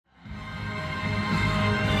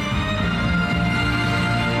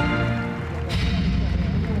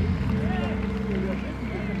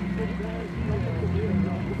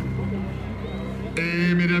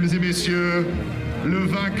Mesdames et messieurs, le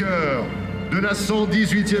vainqueur de la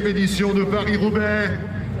 118e édition de Paris-Roubaix,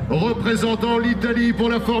 représentant l'Italie pour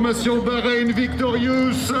la formation Bahreïn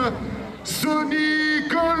Victorious, Sonny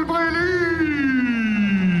Colbrelli.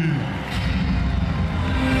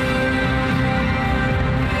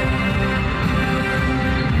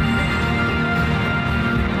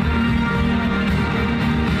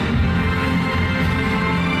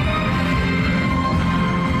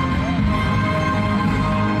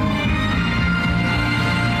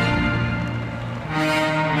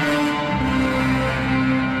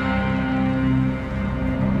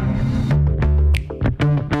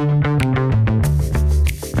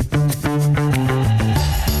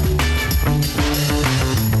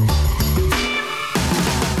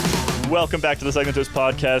 Welcome back to the Cycling Toast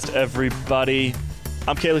Podcast, everybody.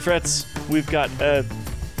 I'm Kaylee Fretz. We've got a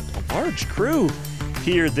large crew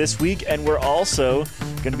here this week, and we're also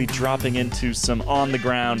going to be dropping into some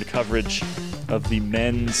on-the-ground coverage of the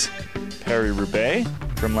men's Paris-Roubaix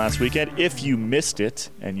from last weekend. If you missed it,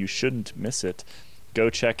 and you shouldn't miss it, go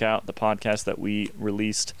check out the podcast that we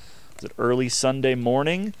released early Sunday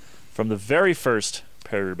morning from the very first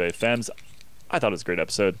Paris-Roubaix Femmes. I thought it was a great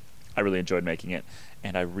episode. I really enjoyed making it.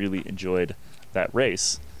 And I really enjoyed that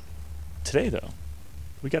race. Today, though,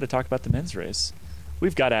 we got to talk about the men's race.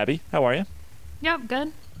 We've got Abby. How are you? Yep,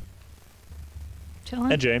 good.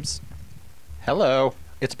 Chilling. And James. Hello.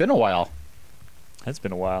 It's been a while. It's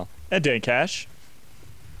been a while. And Dane Cash.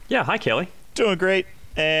 Yeah, hi, Kelly. Doing great.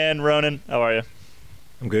 And Ronan. How are you?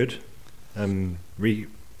 I'm good. I'm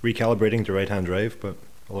recalibrating to right-hand drive, but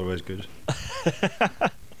otherwise good.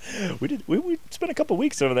 We spent a couple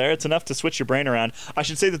weeks over there. It's enough to switch your brain around. I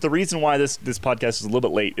should say that the reason why this podcast is a little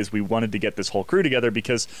bit late is we wanted to get this whole crew together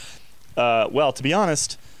because, well, to be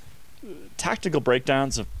honest, tactical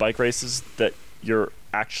breakdowns of bike races that you're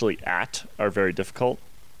actually at are very difficult.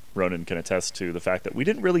 Ronan can attest to the fact that we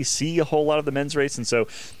didn't really see a whole lot of the men's race, and so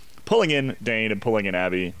pulling in Dane and pulling in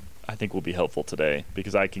Abby, I think will be helpful today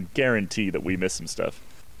because I can guarantee that we missed some stuff.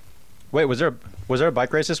 Wait, was there a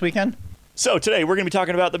bike race this weekend? So today we're going to be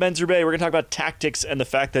talking about the men's Roubaix. We're going to talk about tactics and the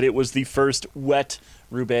fact that it was the first wet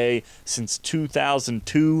Roubaix since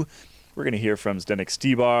 2002. We're going to hear from Zdenek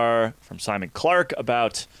Stybar, from Simon Clark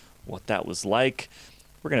about what that was like.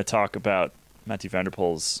 We're going to talk about Mathieu van der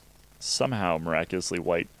Poel's somehow miraculously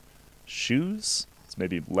white shoes. It's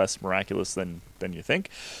maybe less miraculous than you think.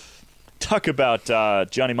 Talk about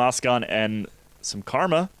Gianni Moscon and some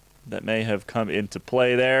karma that may have come into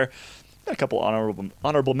play there. Got a couple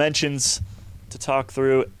honorable mentions to talk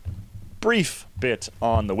through. Brief bit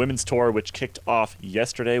on the women's tour, which kicked off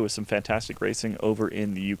yesterday with some fantastic racing over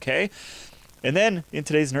in the UK. And then, in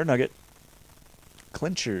today's Nerd Nugget,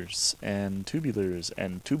 clinchers and tubulars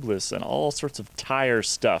and tubeless and all sorts of tire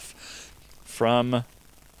stuff from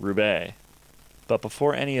Roubaix. But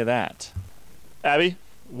before any of that, Abby,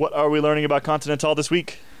 what are we learning about Continental this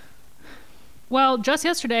week? Well, just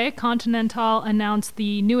yesterday, Continental announced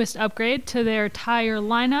the newest upgrade to their tire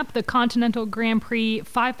lineup, the Continental Grand Prix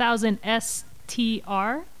 5000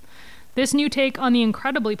 STR. This new take on the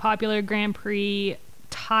incredibly popular Grand Prix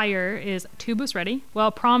tire is tubeless ready, while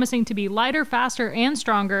promising to be lighter, faster, and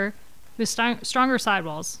stronger, with stronger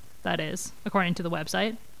sidewalls, that is, according to the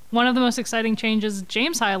website. One of the most exciting changes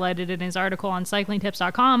James highlighted in his article on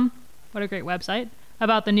cyclingtips.com, what a great website,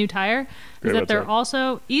 about the new tire, is that they're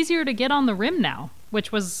also easier to get on the rim now,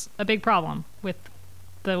 which was a big problem with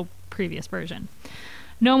the previous version.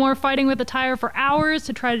 No more fighting with the tire for hours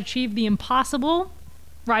to try to achieve the impossible.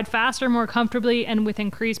 Ride faster, more comfortably, and with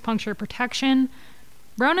increased puncture protection.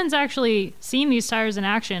 Ronan's actually seen these tires in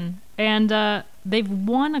action, and they've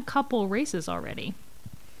won a couple races already.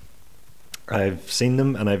 I've seen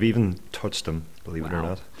them, and I've even touched them, believe it or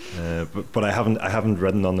not. But I haven't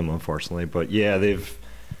ridden on them, unfortunately. But yeah,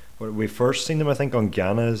 we first seen them, I think, on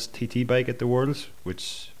Ghana's TT bike at the Worlds,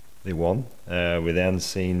 which they won. We then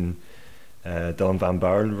seen Dylan van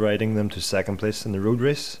Baarle riding them to second place in the road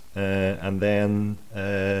race, and then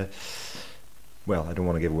well, I don't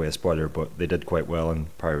want to give away a spoiler, but they did quite well in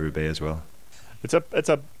Paris-Roubaix as well. It's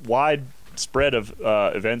a wide spread of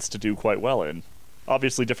events to do quite well in.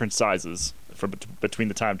 Obviously different sizes from between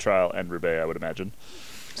the time trial and Roubaix, I would imagine.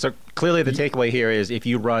 So clearly the takeaway here is if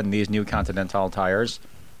you run these new Continental tires,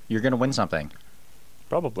 you're going to win something.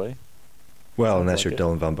 Probably. Well, unless you're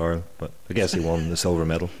Dylan van Baarle, but I guess he won the silver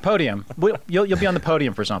medal. Podium. You'll be on the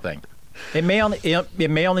podium for something. It may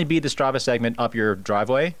only be the Strava segment up your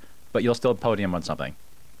driveway, but you'll still podium on something.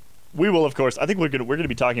 We will, of course. I think we're going to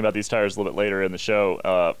be talking about these tires a little bit later in the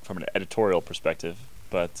show from an editorial perspective.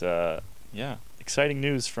 But yeah, exciting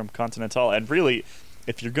news from Continental. And really,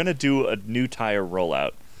 if you're going to do a new tire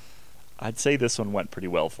rollout, I'd say this one went pretty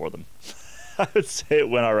well for them. I would say it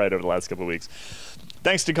went all right over the last couple of weeks.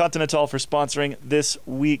 Thanks to Continental for sponsoring this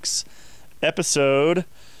week's episode.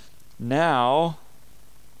 Now,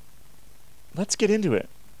 let's get into it.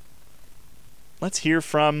 Let's hear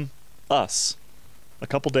from us a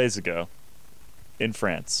couple days ago in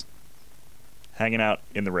France, hanging out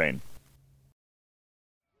in the rain.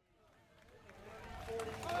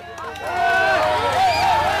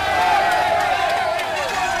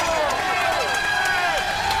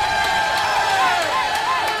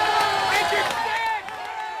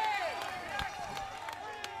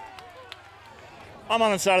 I'm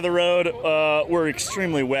on the side of the road. We're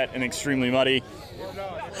extremely wet and extremely muddy.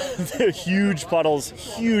 Huge puddles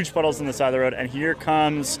on the side of the road. And here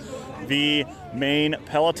comes the main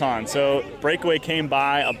peloton. So breakaway came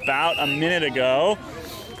by about a minute ago.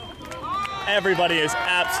 Everybody is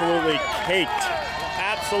absolutely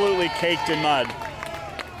caked in mud.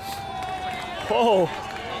 Whoa,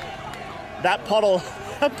 that puddle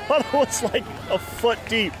was like a foot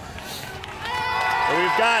deep. So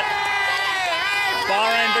we've got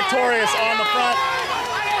Bahrain Victorious on the front.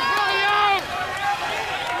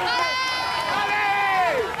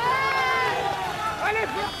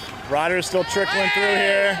 Riders still trickling through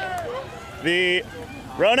here. The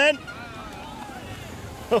Ronan.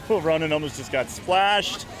 Oh, Ronan almost just got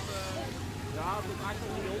splashed.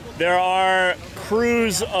 There are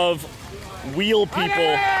crews of wheel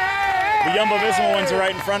people. The Jumbo-Visma ones are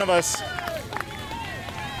right in front of us.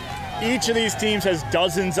 Each of these teams has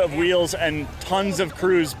dozens of wheels and tons of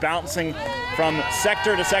crews bouncing from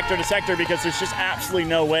sector to sector to sector because there's just absolutely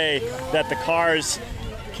no way that the cars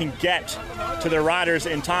can get to their riders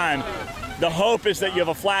in time. The hope is that you have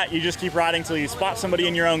a flat, you just keep riding till you spot somebody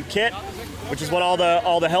in your own kit, which is what all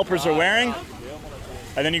the helpers are wearing,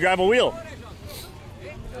 and then you grab a wheel.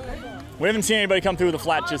 We haven't seen anybody come through with a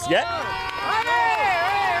flat just yet.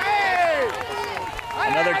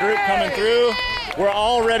 Another group coming through. We're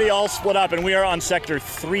already all split up, and we are on sector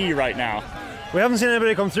 3 right now. We haven't seen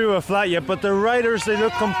anybody come through with a flat yet, but the riders, they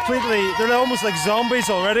look they're almost like zombies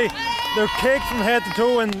already. They're caked from head to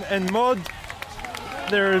toe in mud.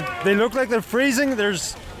 They look like they're freezing.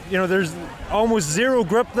 There's almost zero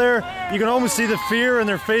grip there. You can almost see the fear in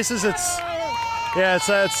their faces. I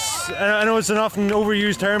know it's an often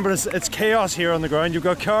overused term, but it's chaos here on the ground. You've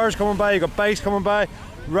got cars coming by, you've got bikes coming by,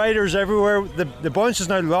 riders everywhere. The bunch is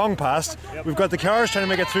now long past. We've got the cars trying to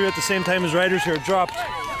make it through at the same time as riders who are dropped.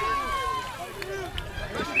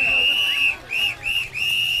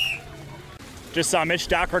 Just saw Mitch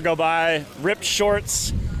Docker go by, ripped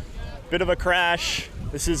shorts, bit of a crash.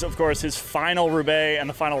 This is, of course, his final Roubaix and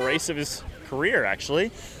the final race of his career,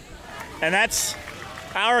 actually. And that's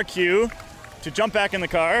our cue to jump back in the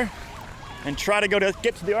car and try to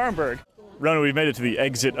get to the Arenberg. Rona, we've made it to the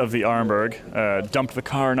exit of the Arenberg. Dumped the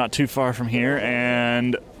car not too far from here,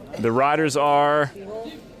 and the riders are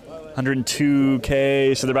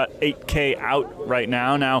 102K, so they're about 8K out right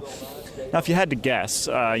now. Now, if you had to guess,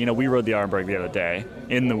 we rode the Arenberg the other day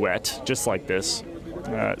in the wet, just like this.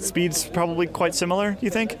 Speed's probably quite similar, you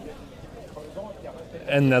think?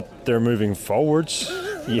 And that they're moving forwards,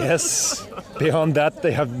 yes. Beyond that,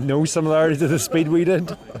 they have no similarity to the speed we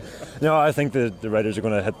did. No, I think the riders are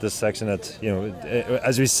going to hit this section at,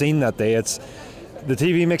 as we've seen that day, the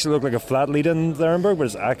TV makes it look like a flat lead in the Arenberg, but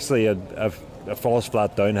it's actually a false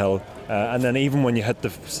flat downhill. And then even when you hit the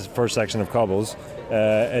first section of cobbles,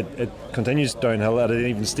 it continues downhill at an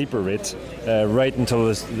even steeper rate, right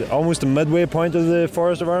until almost the midway point of the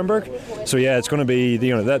Forest of Arenberg. So yeah, it's going to be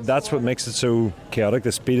that's what makes it so chaotic.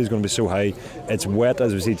 The speed is going to be so high. It's wet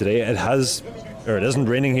as we see today. It isn't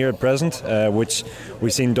raining here at present, which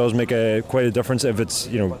we've seen does make quite a difference. If it's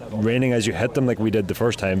raining as you hit them like we did the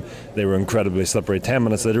first time, they were incredibly slippery. 10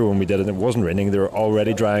 minutes later when we did it, it wasn't raining. They were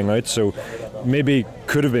already drying out. So maybe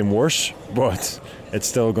could have been worse, but it's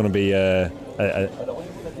still going to be the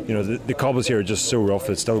cobbles here are just so rough.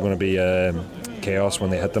 It's still going to be chaos when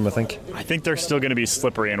they hit them. I think they're still going to be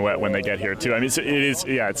slippery and wet when they get here too. I mean,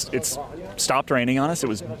 it's stopped raining on us. It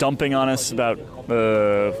was dumping on us about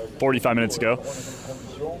 45 minutes ago,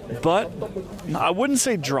 but I wouldn't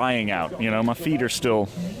say drying out. My feet are still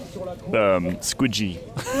squidgy.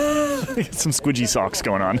 Some squidgy socks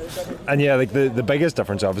going on. And yeah, like the biggest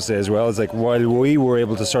difference obviously as well is like while we were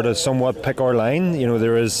able to sort of somewhat pick our line,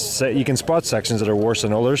 there is, you can spot sections that are worse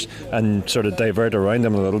than others and sort of divert around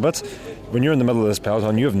them a little bit. When you're in the middle of this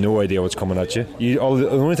peloton, you have no idea what's coming at you. The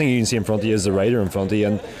only thing you can see in front of you is the rider in front of you,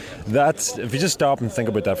 and that's, if you just stop and think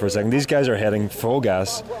about that for a second, these guys are heading full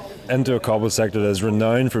gas into a cobble sector that is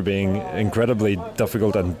renowned for being incredibly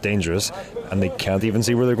difficult and dangerous, and they can't even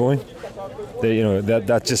see where they're going.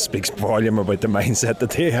 that just speaks volume about the mindset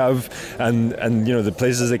that they have, and the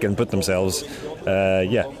places they can put themselves. I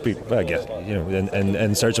guess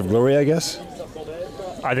in search of glory, I guess.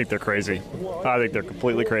 I think they're crazy. I think they're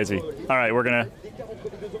completely crazy. All right, we're gonna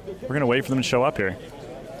wait for them to show up here.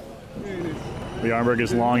 The Armberg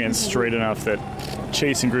is long and straight enough that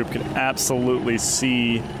chasing group could absolutely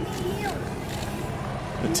see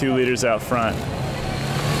the 2 leaders out front.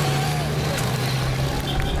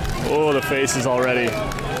 Oh, the faces already.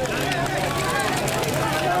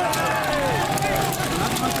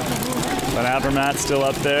 But Avermaet still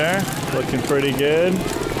up there, looking pretty good.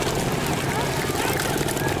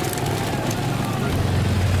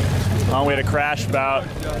 Oh, we had a crash bout.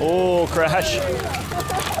 Oh, crash.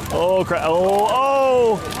 Oh,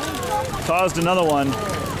 caused another one.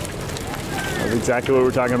 That's exactly what we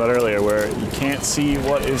were talking about earlier, where you can't see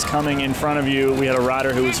what is coming in front of you. We had a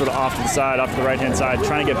rider who was sort of off to the side, off to the right-hand side,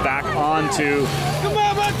 trying to get back onto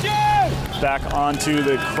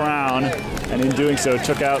the crown, and in doing so,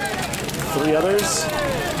 took out 3 others.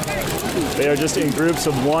 They are just in groups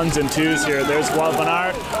of 1s and 2s here. There's Wout van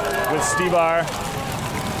Aert with Stybar.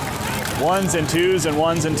 1s and 2s and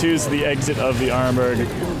 1s and 2s to the exit of the Armberg.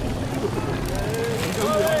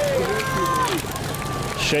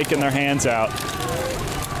 Shaking their hands out.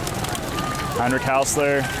 Heinrich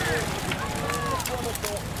Hausler.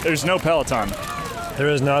 There's no peloton. There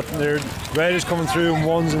is not. There are riders coming through in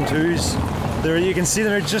 1s and 2s. You can see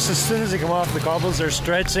them just as soon as they come off the cobbles, they're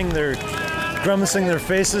stretching, they're grimacing their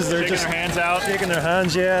faces, they're Shaking just their hands out. shaking their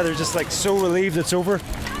hands, yeah, they're just like so relieved it's over.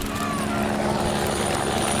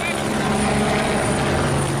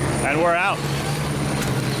 And we're out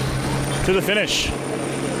to the finish.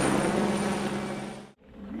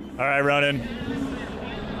 All right, Ronan.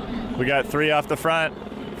 We got 3 off the front,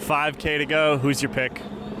 5K to go. Who's your pick?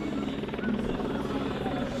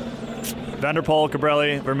 Van der Poel,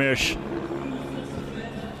 Colbrelli, Vermeersch.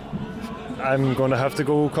 I'm going to have to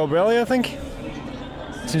go Colbrelli, I think.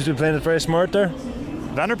 Seems to be playing it very smart there.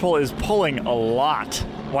 Van der Poel is pulling a lot,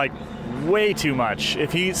 like way too much.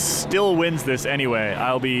 If he still wins this anyway,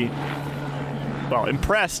 I'll be, well,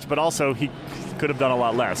 impressed, but also he could have done a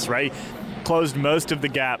lot less, right? Closed most of the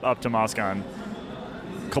gap up to Moscon.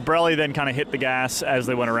 Colbrelli then kind of hit the gas as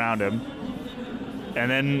they went around him. And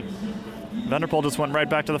then Van der Poel just went right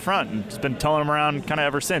back to the front and has been towing him around kind of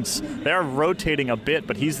ever since. They are rotating a bit,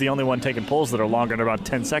 but he's the only one taking pulls that are longer than about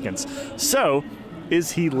 10 seconds. So,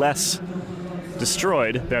 is he less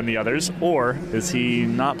destroyed than the others, or is he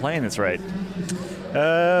not playing this right?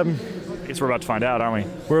 I guess we're about to find out, aren't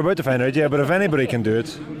we? We're about to find out, yeah, but if anybody can do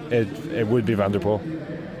it, it would be Van der Poel.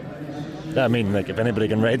 I mean, like, if anybody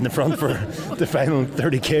can ride in the front for the final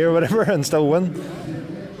 30k or whatever and still win.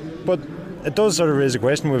 But it does sort of raise a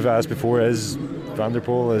question we've asked before: is Van der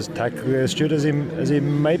Poel as tactically astute as he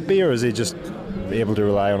might be, or is he just able to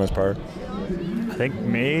rely on his power? I think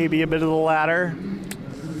maybe a bit of the latter.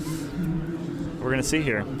 We're going to see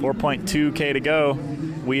here. 4.2k to go.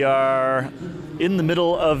 We are in the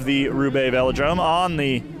middle of the Roubaix Velodrome on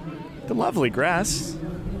the lovely grass.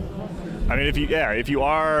 I mean, if you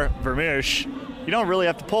are Vermeersch, you don't really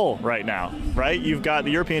have to pull right now, right? You've got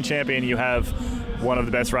the European champion. You have one of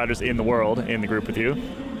the best riders in the world in the group with you.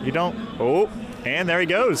 You don't. Oh, and there he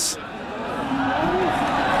goes.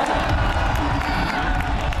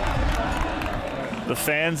 The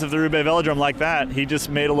fans of the Roubaix Velodrome like that. He just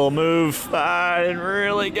made a little move. I didn't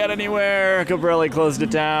really get anywhere. Colbrelli closed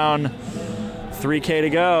it down. 3K to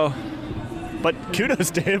go. But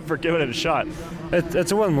kudos to him for giving it a shot.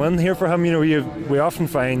 It's a win-win here for him. You know, we often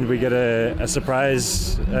find we get a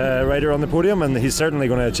surprise rider on the podium, and he's certainly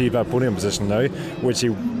going to achieve that podium position now, which he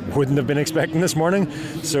wouldn't have been expecting this morning.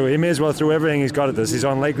 So he may as well throw everything he's got at this. He's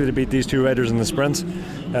unlikely to beat these 2 riders in the sprint,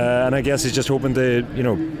 and I guess he's just hoping to,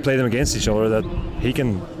 play them against each other, that he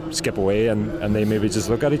can skip away and they maybe just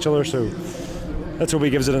look at each other. So let's hope he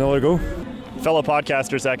gives it another go. Fellow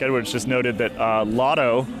podcaster Zach Edwards just noted that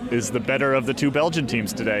Lotto is the better of the 2 Belgian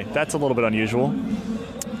teams today. That's a little bit unusual.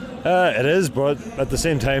 It is, but at the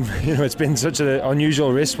same time, it's been such an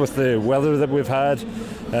unusual race with the weather that we've had.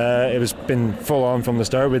 It was been full on from the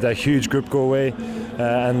start. We had a huge group go away,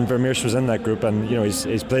 and Vermeersch was in that group, and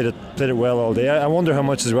he's played it well all day. I wonder how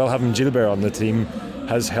much as well having Gilbert on the team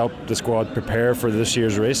has helped the squad prepare for this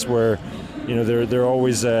year's race, where they're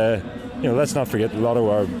always. Let's not forget, Lotto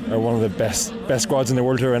are one of the best squads in the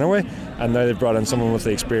World Tour anyway, and now they've brought in someone with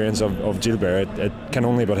the experience of Gilbert. It can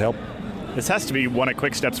only but help. This has to be one of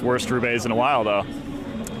Quick-Step's worst Roubaix in a while, though.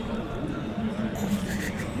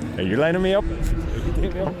 Are you lining me up?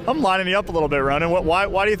 I'm lining you up a little bit, Ronan.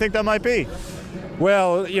 Why do you think that might be?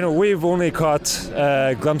 Well, we've only caught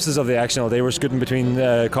glimpses of the action all day. We're scooting between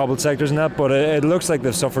cobbled sectors and that, but it looks like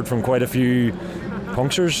they've suffered from quite a few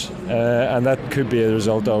punctures, and that could be a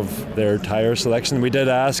result of their tyre selection. We did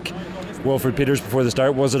ask Wilfred Peters before the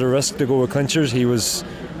start, was it a risk to go with clinchers? He was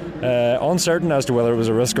uncertain as to whether it was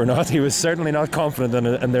a risk or not. He was certainly not confident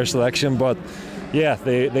in their selection, but yeah,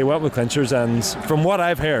 they went with clinchers, and from what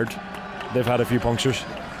I've heard, they've had a few punctures.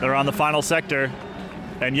 They're on the final sector.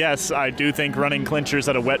 And yes, I do think running clinchers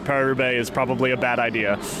at a wet Paris-Roubaix is probably a bad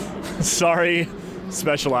idea. Sorry,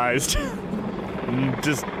 Specialized.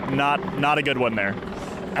 Just not a good one there.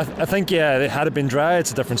 I think, had it been dry,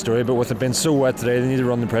 it's a different story, but with it being so wet today, they need to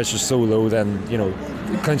run the pressure so low, then,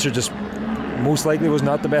 clincher just most likely was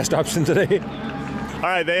not the best option today. All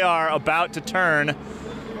right, they are about to turn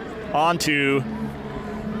onto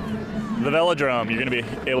the velodrome. You're going to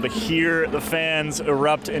be able to hear the fans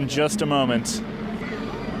erupt in just a moment.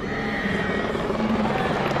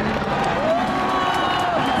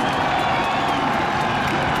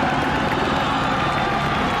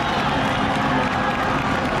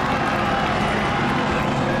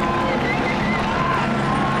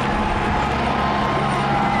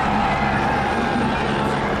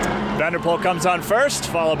 Van der Poel comes on first,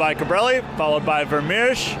 followed by Cabrelli, followed by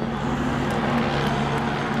Vermeersch.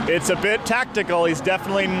 It's a bit tactical. He's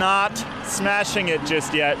definitely not smashing it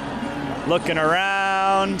just yet. Looking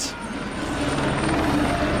around.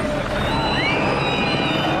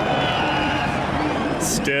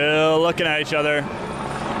 Still looking at each other.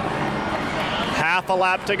 Half a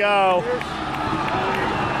lap to go.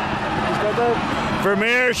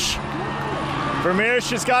 Vermeersch. Vermeersch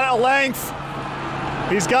has got a length.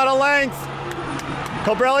 He's got a length.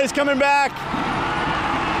 Cabrelli's coming back.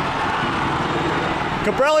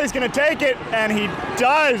 Cabrelli's going to take it, and he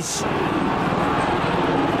does.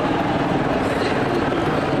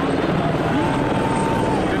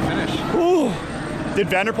 Good finish. Ooh. Did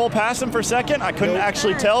Van der Poel pass him for second? I couldn't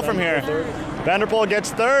actually tell from here. Van der Poel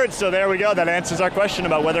gets third, so there we go. That answers our question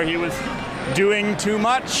about whether he was doing too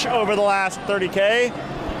much over the last 30K.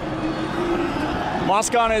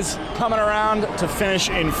 Moscon is coming around to finish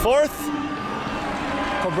in fourth.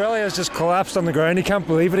 Cabrelli has just collapsed on the ground. He can't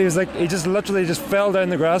believe it. He just literally just fell down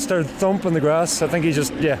the grass, started thumping the grass. I think he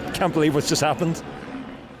just, can't believe what's just happened.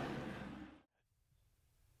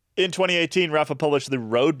 In 2018, Rapha published the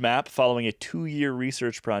roadmap following a 2-year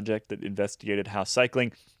research project that investigated how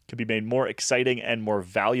cycling could be made more exciting and more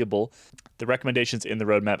valuable. The recommendations in the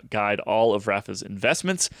roadmap guide all of Rapha's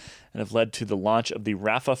investments and have led to the launch of the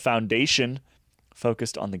Rapha Foundation,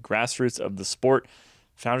 focused on the grassroots of the sport.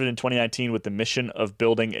 Founded in 2019 with the mission of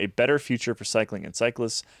building a better future for cycling and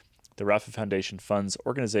cyclists, the Rapha Foundation funds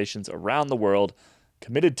organizations around the world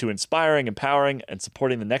committed to inspiring, empowering, and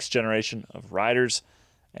supporting the next generation of riders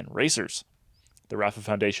and racers. The Rapha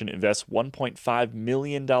Foundation invests $1.5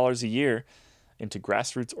 million a year into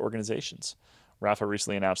grassroots organizations. Rapha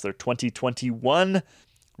recently announced their 2021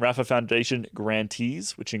 Rapha Foundation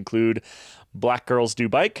grantees, which include Black Girls Do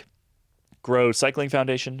Bike, Grow Cycling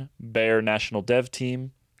Foundation, Bayer National Dev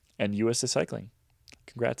Team, and USA Cycling.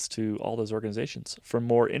 Congrats to all those organizations. For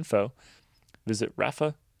more info, visit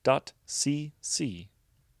rapha.cc.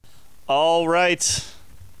 All right.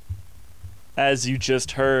 As you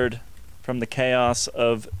just heard from the chaos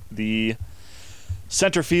of the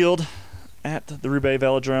center field at the Roubaix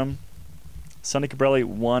Velodrome, Sonny Cabrelli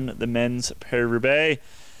won the men's Paris-Roubaix.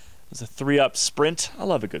 It was a 3-up sprint. I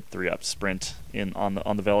love a good 3-up sprint on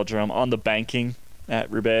the velodrome, on the banking at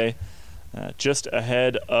Roubaix. Just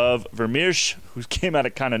ahead of Vermeersch, who came out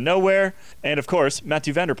of kind of nowhere. And, of course,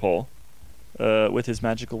 Mathieu van der Poel with his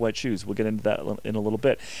magical white shoes. We'll get into that in a little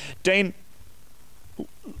bit. Dane,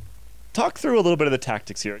 talk through a little bit of the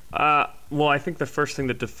tactics here. Well, I think the first thing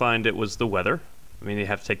that defined it was the weather. I mean, you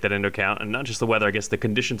have to take that into account. And not just the weather, I guess the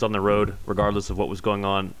conditions on the road, regardless of what was going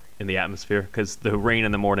on in the atmosphere. Because the rain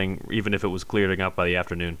in the morning, even if it was clearing up by the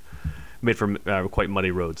afternoon, made for quite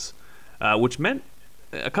muddy roads. Which meant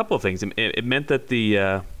a couple of things. It meant that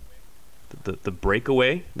the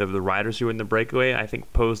breakaway, the riders who were in the breakaway, I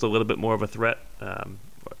think posed a little bit more of a threat.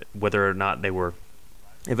 Whether or not they were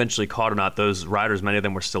eventually caught or not, those riders, many of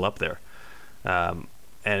them were still up there. And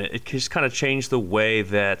it just kind of changed the way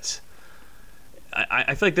that...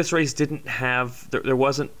 I feel like this race didn't have... There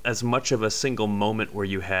wasn't as much of a single moment where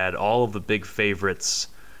you had all of the big favorites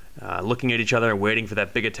looking at each other and waiting for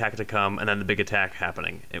that big attack to come, and then the big attack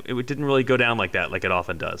happening. It didn't really go down like that, like it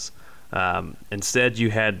often does. Instead,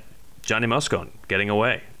 you had Johnny Moscon getting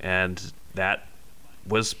away, and that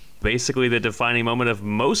was basically the defining moment of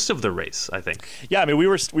most of the race, I think. Yeah, I mean, we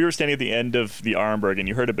were standing at the end of the Arenberg, and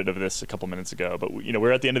you heard a bit of this a couple minutes ago. But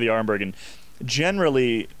we're at the end of the Arenberg, and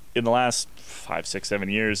generally in the last 5, 6, 7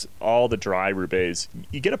 years, all the dry Roubaix,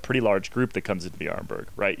 you get a pretty large group that comes into the Arenberg,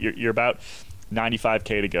 right? You're about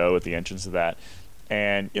 95K to go at the entrance of that,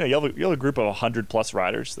 and you have a group of 100+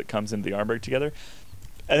 riders that comes into the Arenberg together,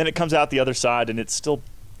 and then it comes out the other side, and it's still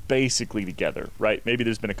basically together, right? Maybe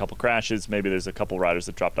there's been a couple crashes, maybe there's a couple riders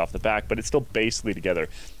that dropped off the back, but it's still basically together.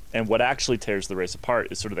 And what actually tears the race apart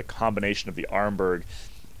is sort of the combination of the Arenberg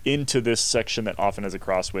into this section that often has a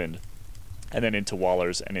crosswind, and then into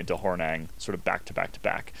Wallers and into Hornang, sort of back to back to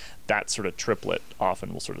back. That sort of triplet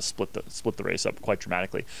often will sort of split the race up quite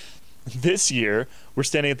dramatically. This year, we're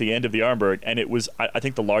standing at the end of the Arenberg, and it was, I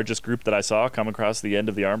think the largest group that I saw come across the end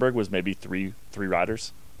of the Arenberg was maybe three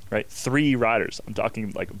riders, right? 3 riders. I'm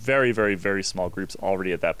talking like very, very, very small groups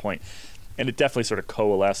already at that point. And it definitely sort of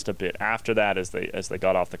coalesced a bit after that as they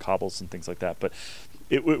got off the cobbles and things like that. But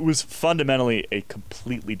it was fundamentally a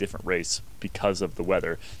completely different race because of the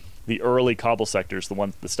weather. The early cobble sectors,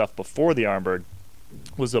 the stuff before the Arenberg,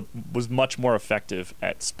 was much more effective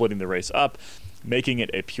at splitting the race up, making it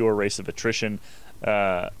a pure race of attrition.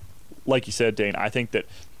 Like you said, Dane, I think that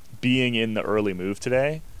being in the early move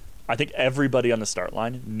today, I think everybody on the start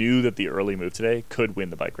line knew that the early move today could win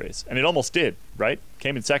the bike race. And it almost did, right?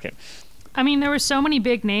 Came in second. I mean, there were so many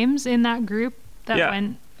big names in that group that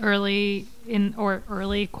went early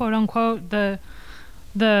quote unquote.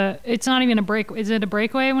 It's not even a break. Is it a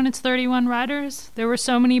breakaway when it's 31 riders? There were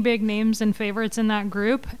so many big names and favorites in that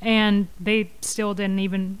group, and they still didn't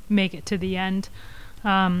even make it to the end.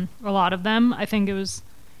 A lot of them. I think it was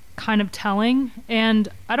kind of telling. And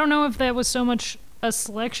I don't know if that was so much a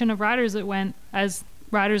selection of riders that went as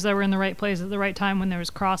riders that were in the right place at the right time when there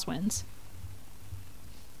was crosswinds.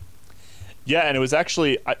 Yeah, and it was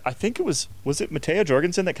actually, I think it was it Matteo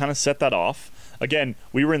Jorgensen that kind of set that off? Again,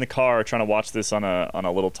 we were in the car trying to watch this on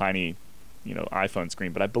a little tiny, iPhone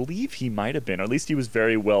screen, but I believe he might have been, or at least he was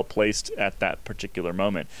very well placed at that particular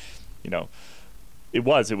moment. It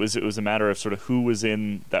was a matter of sort of who was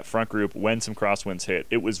in that front group when some crosswinds hit.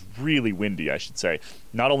 It was really windy, I should say.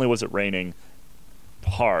 Not only was it raining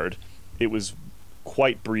hard, it was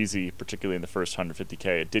quite breezy, particularly in the first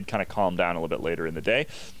 150K. It did kind of calm down a little bit later in the day.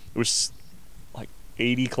 It was like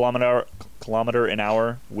 80 kilometer an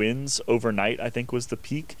hour winds overnight, I think, was the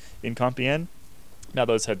peak in Compiègne. Now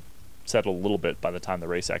those had settled a little bit by the time the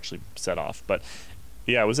race actually set off, but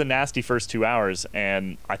yeah, it was a nasty first 2 hours,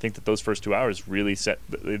 and I think that those first 2 hours really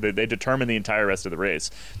they determined the entire rest of the race,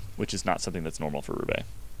 which is not something that's normal for Roubaix.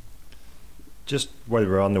 Just while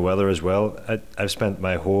we're on the weather as well, I've spent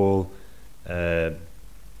my whole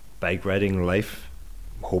bike riding life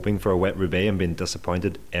hoping for a wet Roubaix and being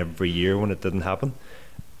disappointed every year when it didn't happen.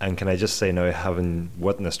 And can I just say now, having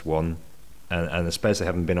witnessed one, and especially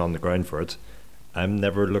having been on the ground for it, I'm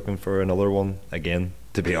never looking for another one again,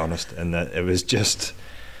 to be honest. And that it was just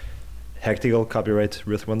hectical, copyright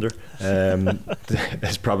Ruth Winder.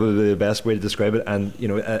 It's probably the best way to describe it. And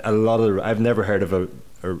a lot of I've never heard of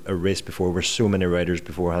a race before where so many riders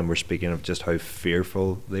beforehand were speaking of just how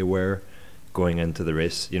fearful they were going into the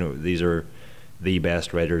race. These are the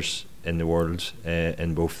best riders in the world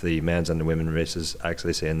in both the men's and the women's races,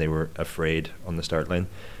 actually saying they were afraid on the start line,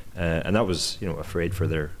 and that was afraid for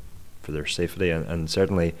their safety, and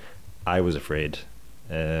certainly I was afraid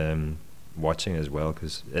watching as well,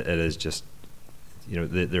 because it is just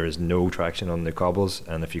there is no traction on the cobbles,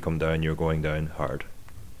 and if you come down, you're going down hard.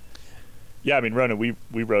 Yeah, I mean, Ronan,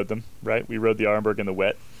 we rode them, right? We rode the Arenberg in the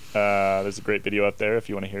wet. There's a great video up there if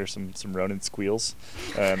you want to hear some Ronan squeals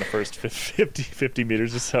in the first 50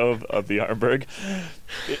 meters or so of the Arenberg.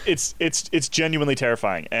 It's genuinely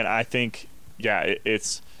terrifying, and I think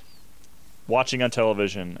it's watching on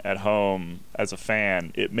television at home as a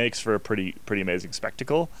fan. It makes for a pretty amazing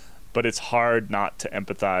spectacle, but it's hard not to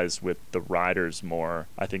empathize with the riders more.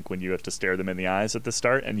 I think when you have to stare them in the eyes at the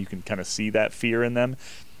start, and you can kind of see that fear in them,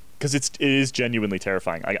 because it is genuinely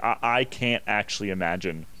terrifying. I can't actually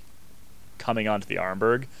imagine coming onto the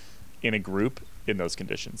Arenberg in a group in those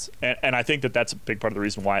conditions. And I think that that's a big part of the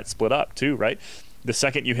reason why it split up too, right? The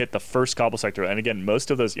second you hit the first cobble sector, and again,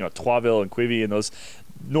 most of those, Troisville and Quivy and those,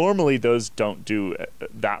 normally those don't do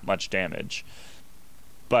that much damage.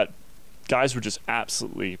 But guys were just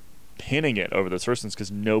absolutely pinning it over those first ones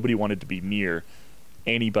because nobody wanted to be near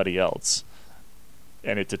anybody else.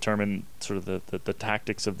 And it determined sort of the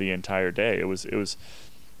tactics of the entire day.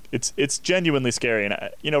 It's genuinely scary. And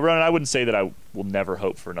Ronan, I wouldn't say that I will never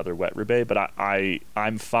hope for another wet Roubaix, but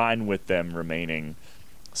I'm fine with them remaining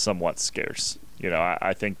somewhat scarce.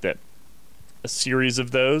 I think that a series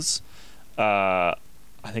of those. I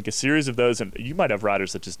think a series of those, and you might have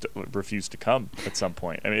riders that just refuse to come at some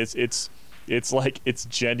point. I mean, it's like it's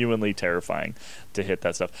genuinely terrifying to hit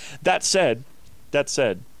that stuff. That said,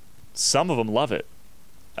 some of them love it.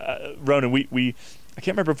 Ronan, we I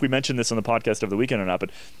can't remember if we mentioned this on the podcast over the weekend or not,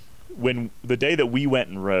 but when the day that we went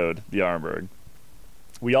and rode the Arenberg,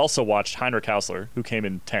 we also watched Heinrich Hausler, who came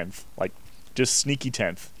in 10th, like just sneaky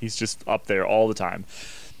 10th. He's just up there all the time.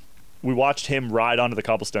 We watched him ride onto the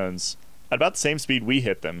cobblestones at about the same speed we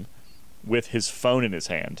hit them, with his phone in his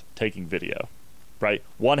hand, taking video, right?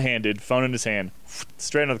 One-handed, phone in his hand,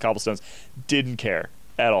 straight onto the cobblestones, didn't care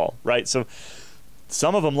at all, right? So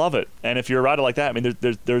some of them love it, and if you're a rider like that, I mean,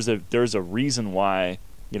 there's a reason why,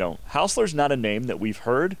 you know, Hausler's not a name that we've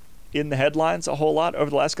heard in the headlines a whole lot over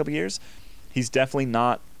the last couple of years. He's definitely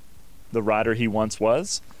not the rider he once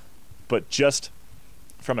was, but just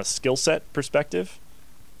from a skill set perspective,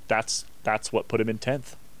 that's what put him in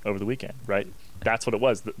 10th over the weekend, right? That's what it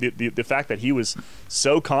was. The fact that he was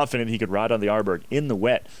so confident he could ride on the Arenberg in the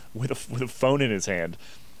wet with a phone in his hand.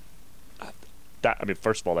 That, I mean,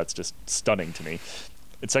 first of all, that's just stunning to me,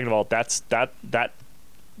 and second of all, that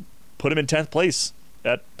put him in 10th place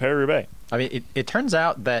at Paris-Roubaix. I mean, it turns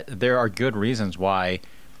out that there are good reasons why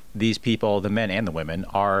these people, the men and the women,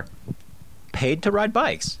 are paid to ride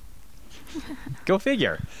bikes. Go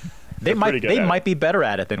figure. They might be better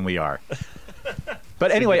at it than we are.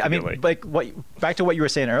 But anyway, I mean, like back to what you were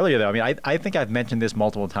saying earlier, though. I mean, I think I've mentioned this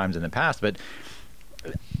multiple times in the past, but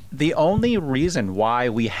the only reason why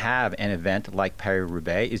we have an event like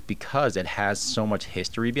Paris-Roubaix is because it has so much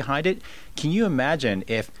history behind it. Can you imagine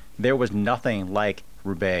if there was nothing like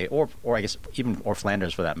Roubaix, or I guess even or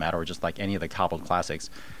Flanders for that matter, or just like any of the cobbled classics?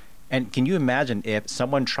 And can you imagine if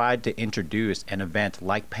someone tried to introduce an event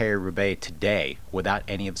like Paris-Roubaix today without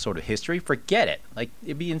any of sort of history? Forget it. Like,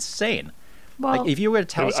 it'd be insane. Well, like, if you were to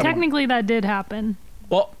tell technically that did happen.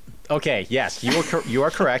 Well, okay, yes, you are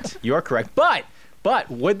correct. You are correct.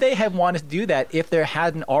 But would they have wanted to do that if there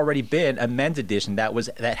hadn't already been a men's edition that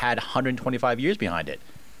had 125 years behind it?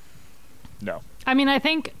 No. I mean, I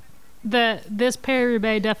think this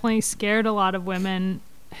Paris-Roubaix definitely scared a lot of women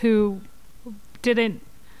who didn't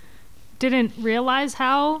realize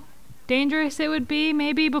how dangerous it would be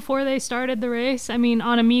maybe before they started the race. I mean,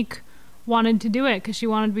 Annemiek wanted to do it because she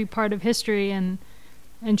wanted to be part of history, and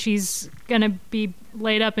she's going to be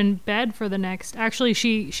laid up in bed for the next... Actually,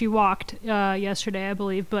 she walked yesterday, I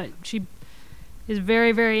believe, but she is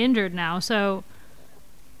very, very injured now. So,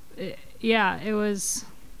 yeah,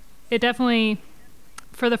 it definitely,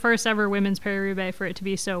 for the first ever women's Paris-Roubaix, for it to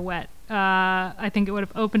be so wet, I think it would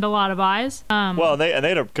have opened a lot of eyes. Well, they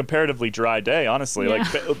had a comparatively dry day, honestly. Yeah.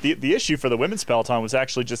 Like the issue for the women's peloton was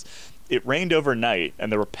actually just it rained overnight,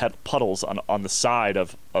 and there were puddles on the side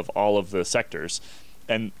of all of the sectors,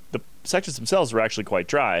 and the sectors themselves were actually quite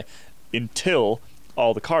dry until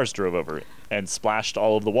all the cars drove over it and splashed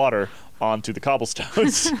all of the water onto the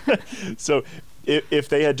cobblestones. So if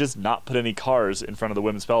they had just not put any cars in front of the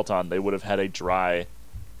women's peloton, they would have had a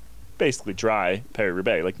basically dry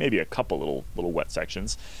Paris-Roubaix, like maybe a couple little wet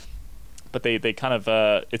sections, but they kind of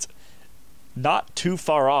it's not too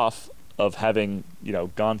far off of having, you know,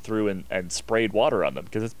 gone through and sprayed water on them,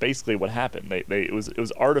 because it's basically what happened. It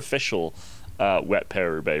was artificial wet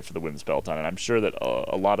Paris-Roubaix for the women's peloton, and I'm sure that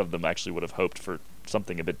a lot of them actually would have hoped for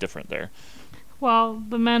something a bit different there. Well,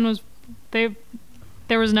 the men there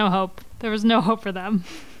was no hope. There was no hope for them.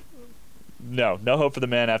 No hope for the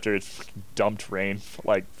men after it dumped rain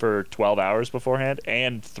like for 12 hours beforehand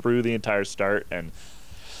and through the entire start. And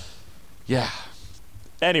yeah.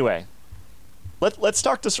 Anyway, let's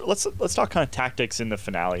talk kind of tactics in the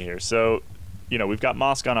finale here. So, you know, we've got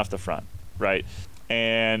Moscon off the front, right?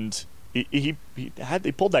 And he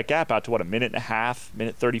pulled that gap out to what, a minute and a half,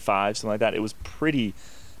 minute 35, something like that. It was pretty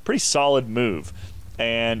solid move.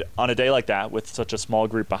 And on a day like that, with such a small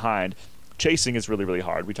group behind, chasing is really, really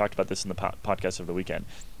hard. We talked about this in the podcast over the weekend.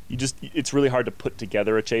 It's really hard to put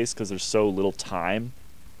together a chase because there's so little time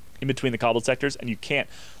in between the cobbled sectors, and you can't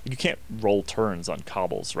roll turns on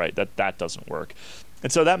cobbles, right? That doesn't work.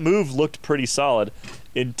 And so that move looked pretty solid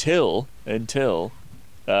until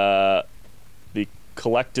the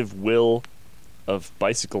collective will of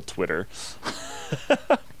bicycle Twitter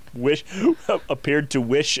appeared to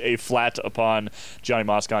wish a flat upon Johnny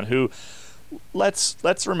Moscon, who, let's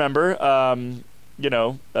remember,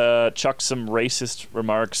 chucked some racist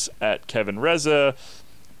remarks at Kevin Reza,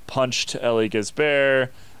 punched Elie Gesbert,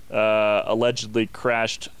 allegedly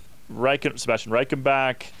crashed Sebastian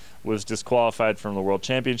Reichenbach, was disqualified from the World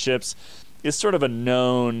Championships, is sort of a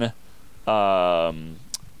known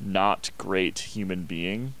not great human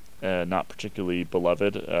being. not particularly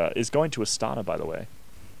beloved, is going to Astana, by the way,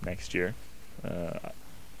 next year.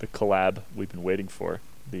 The collab we've been waiting for,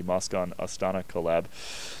 the Moscon Astana collab.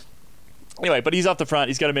 Anyway, but he's off the front.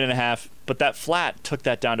 He's got a minute and a half, but that flat took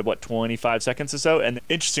that down to, 25 seconds or so? And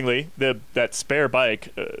interestingly, that spare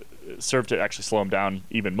bike served to actually slow him down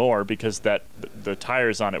even more, because the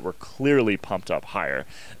tires on it were clearly pumped up higher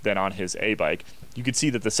than on his A bike. You could see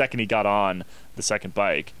that the second he got on the second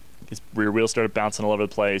bike, his rear wheel started bouncing all over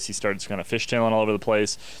the place. He started kind of fishtailing all over the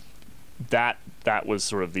place. That was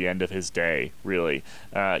sort of the end of his day, really.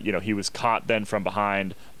 He was caught then from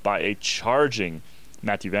behind by a charging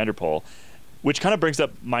Mathieu van der Poel, which kind of brings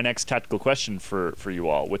up my next tactical question for you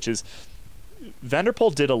all, which is, Van der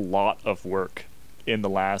Poel did a lot of work in the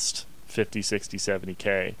last 50, 60,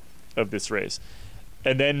 70K of this race,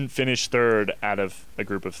 and then finished third out of a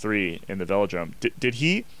group of 3 in the Velodrome. Did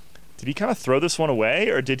he kind of throw this one away,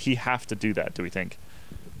 or did he have to do that, do we think?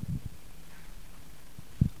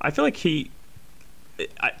 I feel like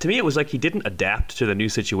to me, it was like he didn't adapt to the new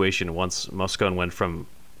situation once Moscon went from,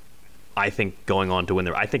 I think, going on to win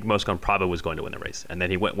I think Moscon probably was going to win the race. And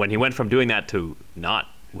then when he went from doing that to not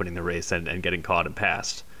winning the race and getting caught and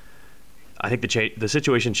passed, I think the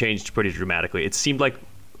situation changed pretty dramatically. It seemed like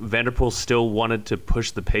Van der Poel still wanted to push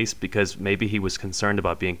the pace because maybe he was concerned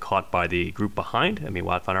about being caught by the group behind. I mean,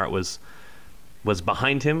 Wout van Aert was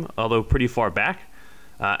behind him, although pretty far back.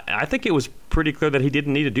 I think it was pretty clear that he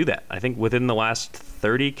didn't need to do that. I think within the last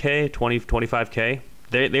 30K, 25K,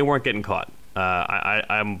 they weren't getting caught.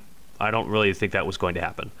 I don't really think that was going to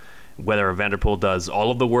happen, whether Van der Poel does all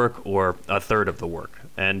of the work or a third of the work.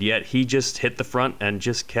 And yet he just hit the front and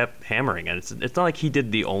just kept hammering. And it's not like he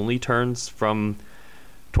did the only turns from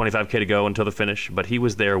 25K to go until the finish, but he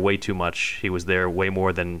was there way too much. He was there way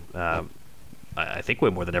more than, I think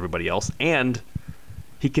way more than everybody else. And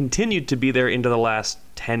he continued to be there into the last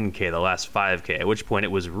 10K, the last 5K, at which point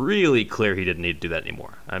it was really clear he didn't need to do that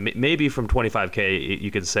anymore. Maybe from 25K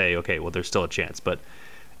you could say, okay, well, there's still a chance. But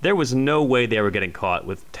there was no way they were getting caught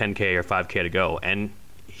with 10K or 5K to go. And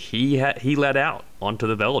he let out onto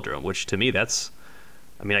the Velodrome, which to me,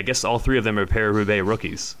 I guess all 3 of them are Paris-Roubaix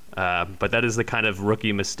rookies. But that is the kind of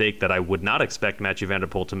rookie mistake that I would not expect Mathieu van der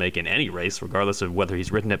Poel to make in any race, regardless of whether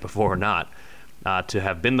he's ridden it before or not. To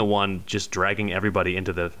have been the one just dragging everybody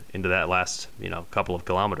into that last couple of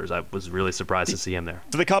kilometers. I was really surprised to see him there.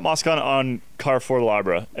 So they caught Moscon on Carrefour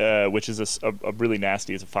Labre, which is a really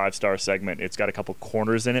nasty. It's a 5-star segment. It's got a couple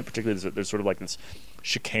corners in it. Particularly, there's sort of like this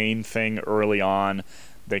chicane thing early on.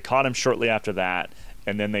 They caught him shortly after that,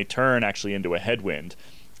 and then they turn actually into a headwind.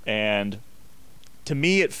 And to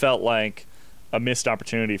me, it felt like a missed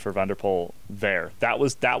opportunity for Van der Poel there. That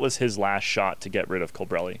was his last shot to get rid of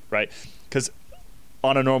Colbrelli, right? Because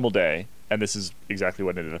on a normal day, and this is exactly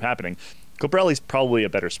what ended up happening, Colbrelli's probably a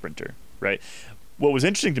better sprinter, right? What was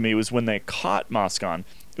interesting to me was when they caught Moscon,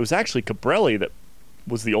 it was actually Colbrelli that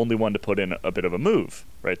was the only one to put in a bit of a move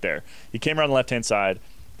right there. He came around the left-hand side,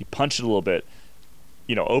 he punched it a little bit,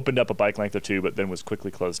 opened up a bike length or two, but then was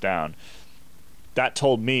quickly closed down. That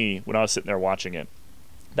told me, when I was sitting there watching it,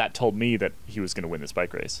 that told me that he was going to win this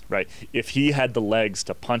bike race, right? If he had the legs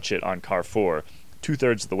to punch it on Carrefour,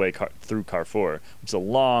 2/3 of the way through Carrefour, which is a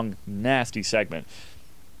long, nasty segment,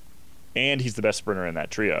 and he's the best sprinter in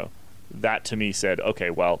that trio, that to me said, okay,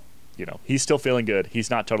 well, he's still feeling good. He's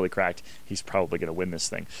not totally cracked. He's probably going to win this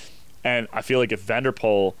thing. And I feel like if Van der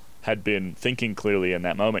Poel had been thinking clearly in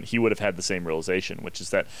that moment, he would have had the same realization, which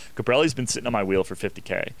is that Colbrelli's been sitting on my wheel for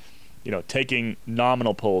 50K, taking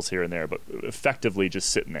nominal pulls here and there, but effectively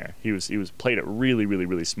just sitting there. He was played it really, really,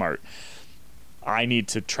 really smart. I need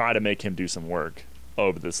to try to make him do some work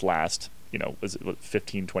over this last, was it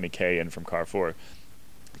 15, 20K in from Carrefour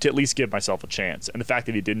to at least give myself a chance. And the fact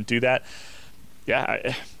that he didn't do that,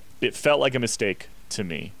 it felt like a mistake to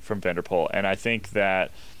me from Van der Poel. And I think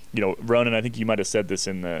that, Ronan, I think you might have said this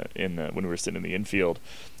in the when we were sitting in the infield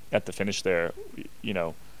at the finish there,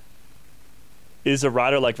 is a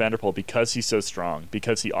rider like Van der Poel, because he's so strong,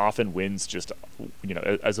 because he often wins just,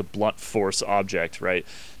 as a blunt force object, right?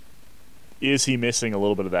 Is he missing a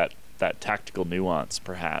little bit of that tactical nuance,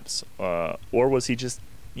 perhaps? Or was he just,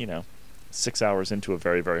 6 hours into a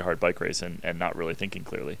very, very hard bike race and not really thinking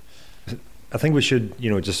clearly? I think we should,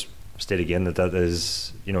 just state again that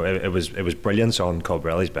is, it was brilliance on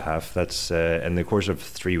Colbrelli's behalf. That's in the course of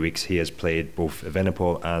 3 weeks, he has played both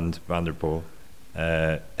Evenepoel and Van der Poel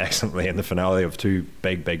excellently in the finale of 2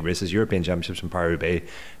 big races, European Championships and Paris-Roubaix,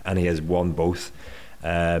 and he has won both.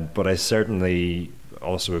 But I certainly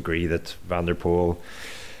also agree that Van der Poel,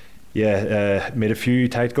 Made a few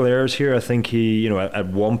tactical errors here. I think he, at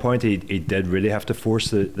one point he did really have to force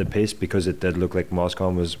the pace because it did look like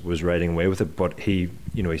Moscon was riding away with it. But he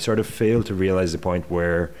sort of failed to realize the point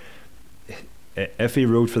where if he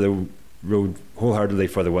rode wholeheartedly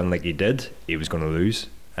for the win like he did, he was going to lose,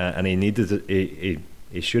 and he needed to,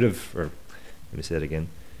 he should have, or let me say it again.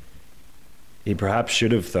 He perhaps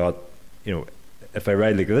should have thought, if I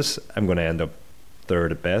ride like this, I'm going to end up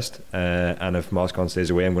third at best, and if Moscon stays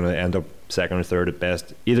away, I'm going to end up second or third at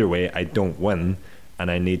best. Either way, I don't win, and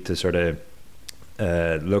I need to sort of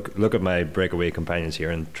look at my breakaway companions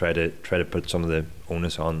here and try to put some of the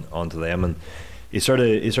onus onto them. And he sort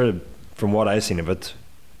of, from what I've seen of it,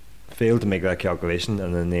 failed to make that calculation,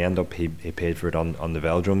 and in the end up he paid for it on the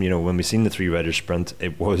velodrome. When we seen the three riders sprint,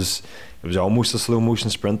 it was almost a slow motion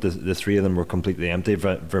sprint. The three of them were completely empty.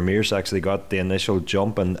 Vermeers actually got the initial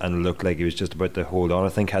jump and looked like he was just about to hold on. I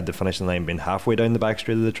think had the finishing line been halfway down the back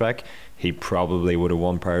straight of the track, he probably would have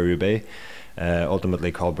won Paris-Roubaix.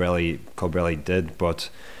 Ultimately Colbrelli did, but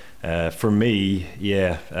for me,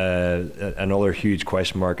 another huge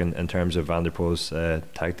question mark in terms of Van der Poel's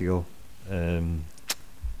tactical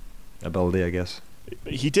ability, I guess.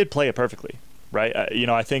 He did play it perfectly, right?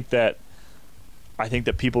 I think that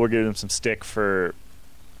people were giving him some stick for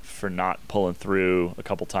not pulling through a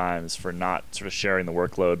couple times, for not sort of sharing the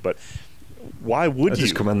workload. But why would you?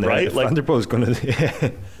 Just come in there, right? If Van der Poel's going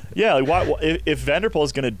to, like why? If Van der Poel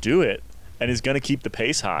is going to do it and is going to keep the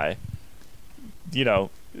pace high, Van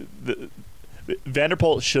der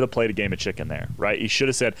Poel should have played a game of chicken there, right? He should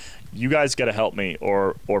have said, "You guys got to help me,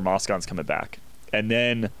 or Moscon's coming back," and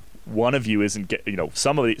then one of you isn't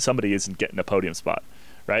somebody isn't getting a podium spot,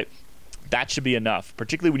 right? That should be enough,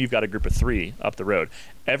 particularly when you've got a group of three up the road.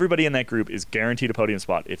 Everybody in that group is guaranteed a podium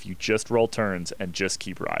spot if you just roll turns and just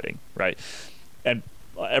keep riding, right? And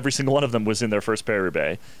every single one of them was in their first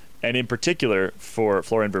Paris-Roubaix, and in particular for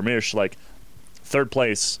Florian Vermeersch, like third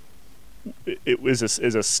place, is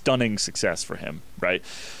a stunning success for him, right?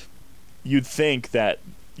 You'd think that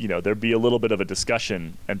there'd be a little bit of a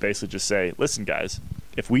discussion and basically just say, listen, guys,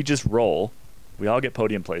 if we just roll, we all get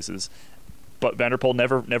podium places. But Van der Poel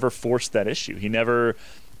never forced that issue. He never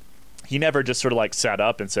just sort of like sat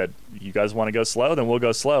up and said, you guys want to go slow, then we'll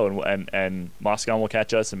go slow, and Moscon will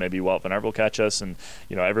catch us, and maybe Wout van Aert will catch us, and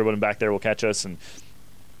everyone back there will catch us. And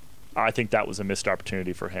I think that was a missed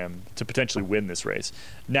opportunity for him to potentially win this race.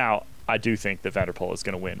 Now, I do think that Van der Poel is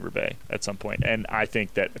going to win Roubaix at some point, and I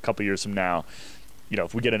think that a couple years from now,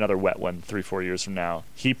 if we get another wet one 3-4 years from now,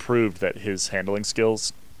 he proved that his handling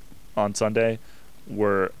skills on Sunday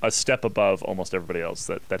were a step above almost everybody else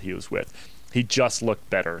that he was with. He just looked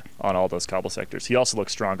better on all those cobble sectors. He also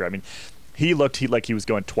looked stronger. I mean, he looked like he was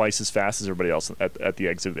going twice as fast as everybody else at the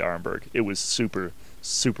exit of the Arenberg. It was super,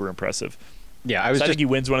 super impressive. Yeah, I think he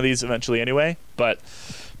wins one of these eventually anyway, but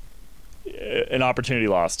an opportunity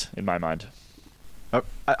lost in my mind.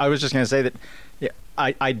 I was just going to say that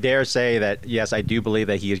I dare say that, yes, I do believe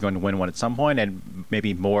that he is going to win one at some point, and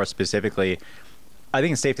maybe more specifically, I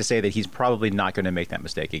think it's safe to say that he's probably not going to make that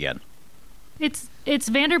mistake again. It's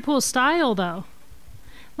Van der Poel's style, though.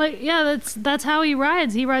 That's how he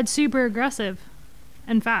rides. He rides super aggressive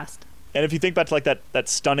and fast. And if you think back to like that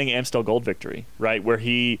stunning Amstel Gold victory, right, where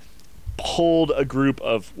he pulled a group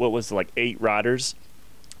of 8 riders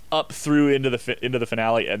up through into the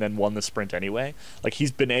finale and then won the sprint anyway. Like,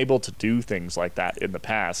 he's been able to do things like that in the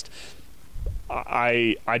past.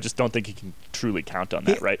 I just don't think he can truly count on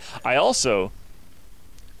that, right? I also...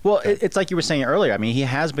 Well, it's like you were saying earlier. I mean, he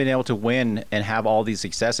has been able to win and have all these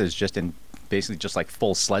successes just in basically just like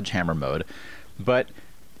full sledgehammer mode. But,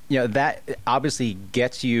 that obviously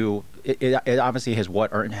gets you... It obviously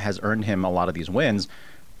has earned him a lot of these wins.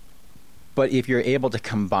 But if you're able to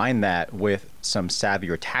combine that with some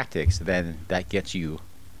savvier tactics, then that gets you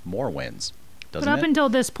more wins, doesn't it? But up until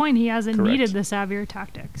this point, he hasn't needed the savvier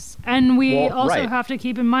tactics. And we also have to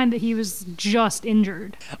keep in mind that he was just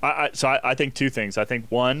injured. So I think two things. I think,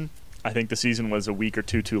 one, I think the season was a week or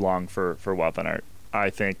two too long for Wout van Aert.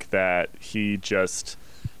 I think that he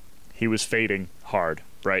was fading hard,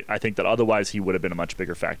 right? I think that otherwise he would have been a much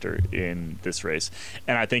bigger factor in this race.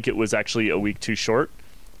 And I think it was actually a week too short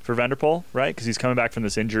for Van der Poel, right? Because he's coming back from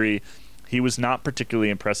this injury. He was not particularly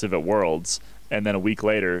impressive at Worlds, and then a week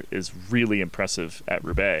later is really impressive at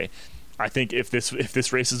Roubaix. I think if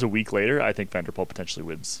this race is a week later, I think Van der Poel potentially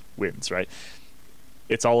wins, right?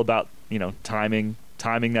 It's all about, timing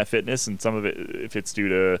that fitness, and some of it, if it's due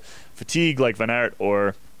to fatigue like Van Aert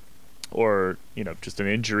or just an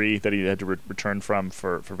injury that he had to return from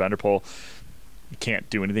for Van der Poel, you can't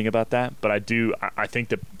do anything about that. But I think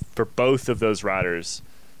that for both of those riders,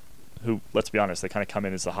 who, let's be honest, they kind of come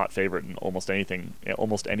in as the hot favorite in almost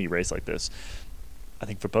any race like this. I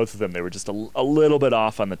think for both of them, they were just a little bit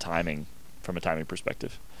off on the timing from a timing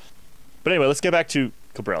perspective. But anyway, let's get back to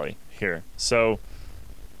Colbrelli here. So,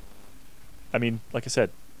 I mean, like I said,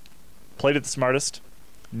 played it the smartest,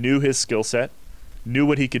 knew his skill set, knew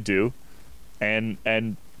what he could do, and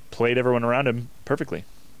played everyone around him perfectly.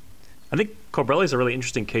 I think Colbrelli is a really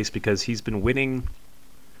interesting case because he's been winning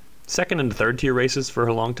second and third tier races for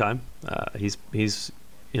a long time. He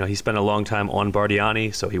spent a long time on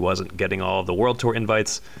Bardiani, so he wasn't getting all of the World Tour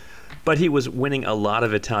invites, but he was winning a lot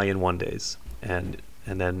of Italian one days, and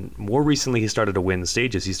then more recently he started to win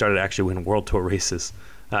stages. He started to actually win World Tour races.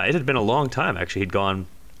 It had been a long time actually. He'd gone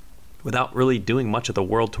without really doing much at the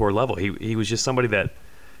World Tour level. He was just somebody that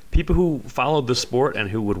people who followed the sport and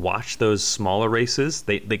who would watch those smaller races,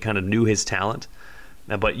 they kind of knew his talent.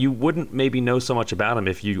 But you wouldn't maybe know so much about him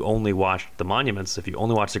if you only watched the monuments, if you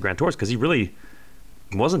only watched the Grand Tours, because he really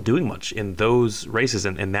wasn't doing much in those races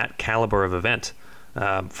and in that caliber of event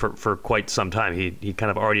for quite some time. He kind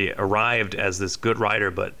of already arrived as this good rider,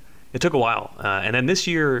 but it took a while. And then this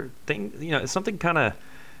year, something kind of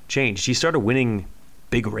changed. He started winning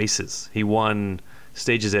big races. He won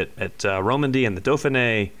stages at Romandy and the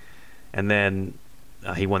Dauphiné, and then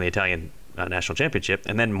he won the Italian national championship.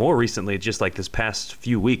 And then more recently, just like this past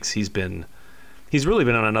few weeks, he's really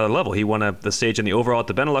been on another level. He won the stage in the overall at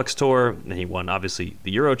the Benelux Tour, and he won obviously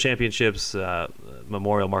the Euro Championships,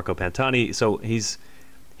 Memorial Marco Pantani. So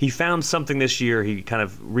he found something this year. He kind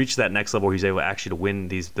of reached that next level where he's able actually to win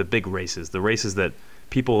the big races, the races that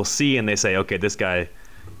people see and they say, okay, this guy,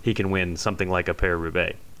 he can win something like a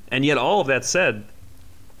Paris-Roubaix. And yet all of that said,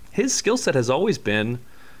 his skill set has always been,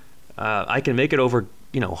 I can make it over,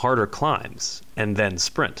 harder climbs and then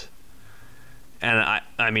sprint. And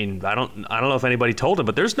I mean, I don't know if anybody told him,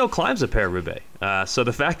 but there's no climbs at Paris-Roubaix. So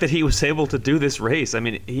the fact that he was able to do this race, I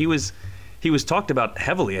mean, he was talked about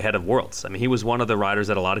heavily ahead of Worlds. I mean, he was one of the riders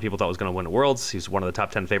that a lot of people thought was going to win Worlds. He was one of the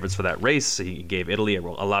top 10 favorites for that race. He gave Italy a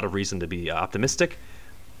lot of reason to be optimistic.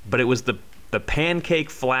 But it was the pancake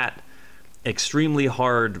flat, extremely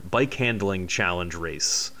hard bike handling challenge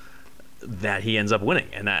race that he ends up winning.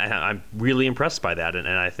 And I'm really impressed by that. And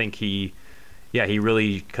I think he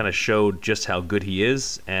really kind of showed just how good he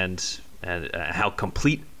is and how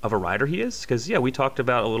complete of a rider he is. Because, we talked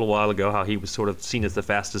about a little while ago how he was sort of seen as the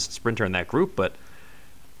fastest sprinter in that group, but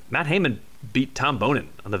Matt Hayman beat Tom Bonin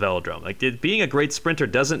on the velodrome. Like, being a great sprinter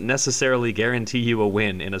doesn't necessarily guarantee you a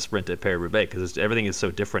win in a sprint at Paris-Roubaix because everything is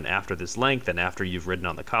so different after this length and after you've ridden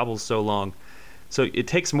on the cobbles so long. So it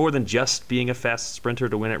takes more than just being a fast sprinter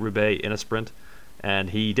to win at Roubaix in a sprint. And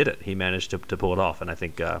he did it. He managed to pull it off. And I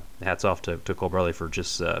think hats off to Colbrelli for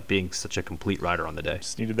just being such a complete rider on the day.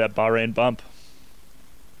 Just needed that Bahrain bump.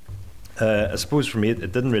 I suppose for me,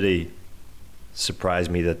 it didn't really surprise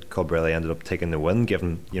me that Colbrelli ended up taking the win,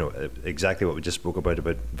 given exactly what we just spoke about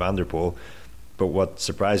Van der Poel. But what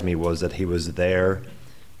surprised me was that he was there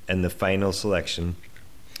in the final selection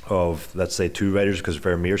of, let's say, two riders, because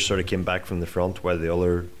Vermeer sort of came back from the front while the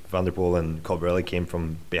other Van der Poel and Colbrelli came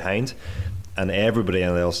from behind. And everybody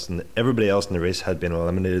else in the race had been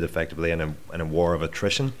eliminated effectively in a war of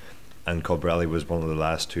attrition, and Colbrelli was one of the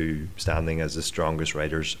last two standing as the strongest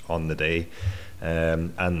riders on the day.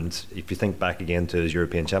 And if you think back again to his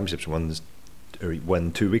European Championships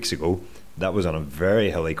win 2 weeks ago, that was on a very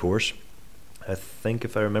hilly course. I think,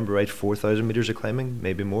 if I remember right, 4,000 metres of climbing,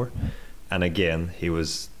 maybe more. And again, he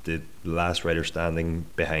was the last rider standing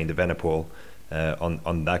behind Evenepoel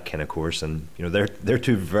on that kind of course. And they're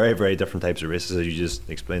two very, very different types of races, as you just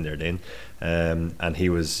explained there, Dane. And he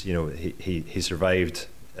was, he survived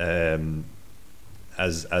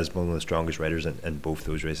as one of the strongest riders in both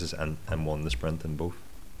those races and won the sprint in both.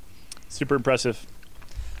 Super impressive.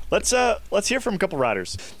 Let's hear from a couple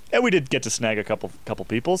riders, and we did get to snag a couple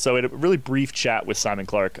people. So we had a really brief chat with Simon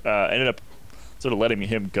Clark. Ended up sort of letting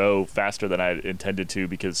him go faster than I intended to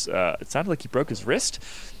because it sounded like he broke his wrist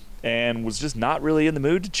and was just not really in the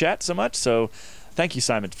mood to chat so much. So thank you,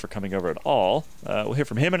 Simon, for coming over at all. We'll hear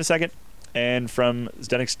from him in a second, and from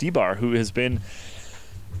Zdenek Stybar, who he's been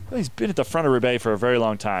at the front of Roubaix for a very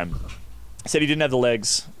long time. Said he didn't have the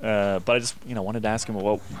legs, but I just wanted to ask him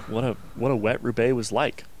what a wet Roubaix was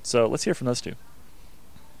like. So let's hear from those two.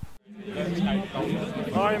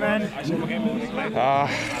 How are you, man?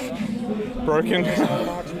 Broken.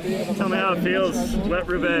 Tell me how it feels, wet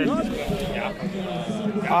Roubaix.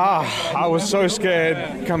 I was so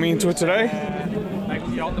scared coming into it today.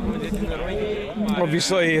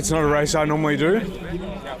 Obviously, it's not a race I normally do.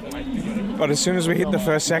 But as soon as we hit the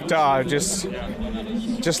first sector, I just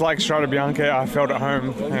like Strade Bianche, I felt at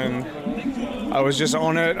home. And I was just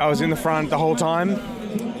on it. I was in the front the whole time.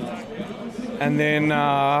 And then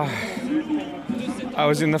I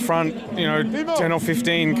was in the front, 10 or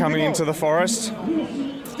 15 coming into the forest.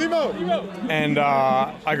 And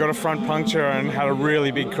I got a front puncture and had a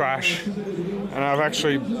really big crash. And I've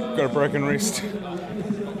actually got a broken wrist.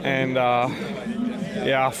 And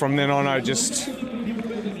from then on, it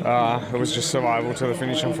was just survival to the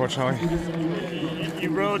finish, unfortunately. You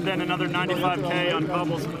rode then another 95K on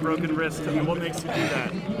cobbles with a broken wrist. I mean, what makes you do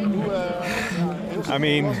that? I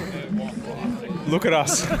mean, look at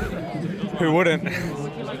us. Who wouldn't?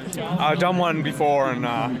 I've done one before,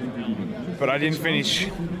 but I didn't finish.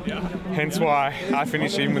 Hence why I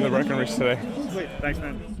finished even with a broken wrist today. Thanks,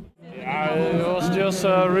 man. It was just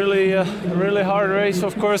a really hard race.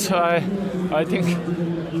 Of course, I think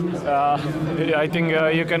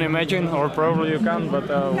you can imagine, or probably you can, but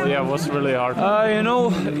it was really hard.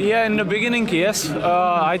 In the beginning, yes.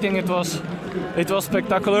 I think it was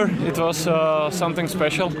spectacular. It was something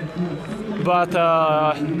special. But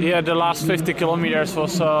the last 50 kilometers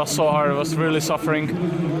was so hard. It was really suffering.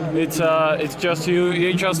 It's just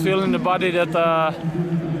you just feel in the body that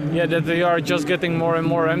that you are just getting more and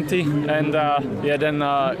more empty, and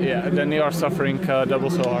then you are suffering double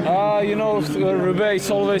so hard. Roubaix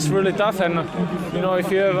is always really tough, and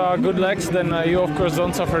if you have good legs, then you of course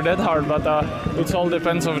don't suffer that hard. But it all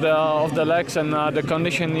depends of the legs and the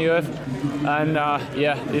condition you have, and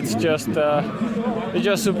it's just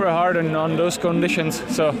super hard on those conditions.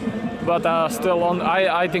 So, but still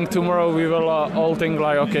I think tomorrow we will all think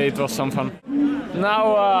like, okay, it was some fun.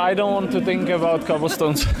 Now I don't want to think about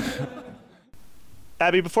cobblestones.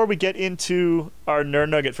 Abby, before we get into our Nerd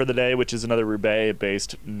Nugget for the day, which is another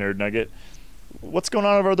Roubaix-based Nerd Nugget, what's going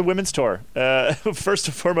on over the women's tour? First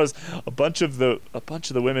and foremost, a bunch of the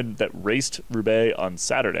women that raced Roubaix on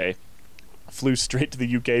Saturday flew straight to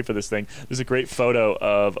the UK for this thing. There's a great photo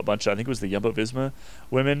of a bunch of, I think it was the Jumbo-Visma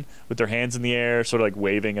women with their hands in the air, sort of like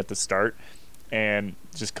waving at the start, and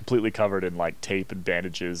just completely covered in like tape and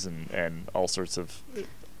bandages and all sorts of...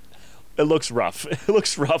 It looks rough. It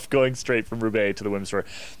looks rough going straight from Roubaix to the women's tour.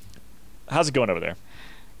 How's it going over there?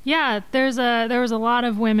 Yeah, there was a lot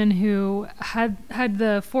of women who had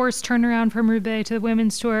the forced turnaround from Roubaix to the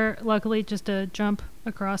women's tour. Luckily, just a jump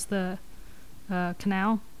across the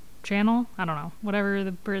channel. I don't know, whatever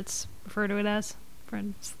the Brits refer to it as.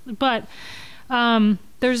 But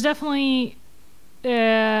there's definitely...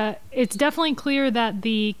 it's definitely clear that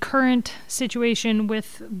the current situation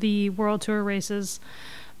with the World Tour races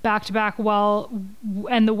back-to-back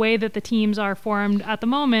and the way that the teams are formed at the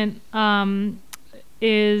moment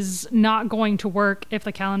is not going to work if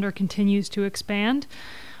the calendar continues to expand.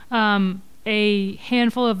 A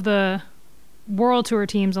handful of the World Tour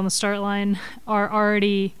teams on the start line are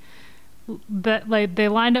already... they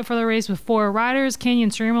lined up for the race with 4 riders. Canyon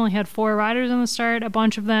Stream only had 4 riders on the start. A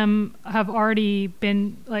bunch of them have already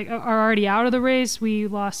been are already out of the race. We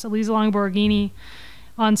lost Elisa Longo-Borghini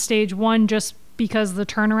on stage 1 just because the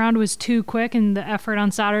turnaround was too quick and the effort on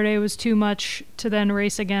Saturday was too much to then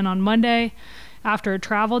race again on Monday after a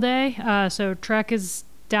travel day. So Trek is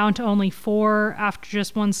down to only 4 after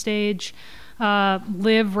just 1 stage.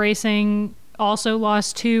 Liv Racing also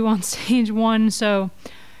lost 2 on stage 1. So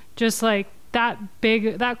just like that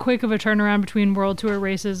quick of a turnaround between World Tour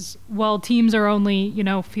races, while teams are only,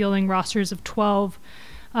 fielding rosters of 12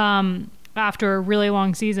 after a really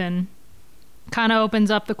long season, kind of opens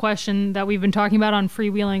up the question that we've been talking about on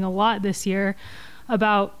Freewheeling a lot this year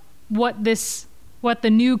about what the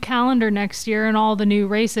new calendar next year and all the new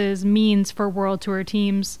races means for World Tour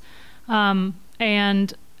teams,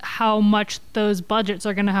 and how much those budgets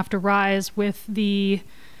are going to have to rise with the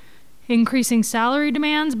increasing salary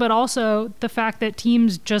demands, but also the fact that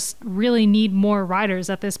teams just really need more riders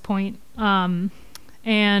at this point.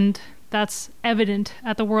 And that's evident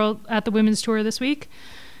at the women's tour this week.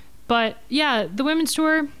 But yeah, the women's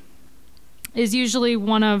tour is usually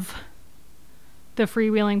one of the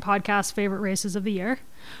Freewheeling podcast's favorite races of the year.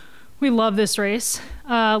 We love this race.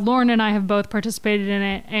 Lauren and I have both participated in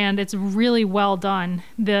it, and it's really well done.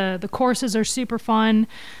 The courses are super fun.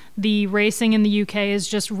 The racing in the UK is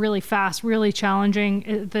just really fast, really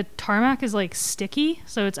challenging. The tarmac is like sticky,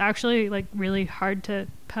 so it's actually like really hard to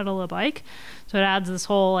pedal a bike. So it adds this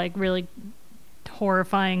whole like really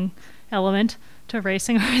horrifying element to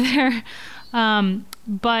racing over there.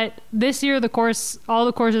 But this year all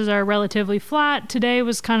the courses are relatively flat. Today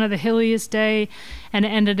was kind of the hilliest day, and it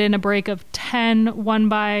ended in a break of 10 won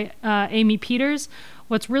by Amy Peters.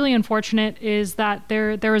 What's really unfortunate is that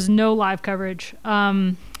there is no live coverage.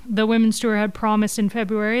 The women's tour had promised in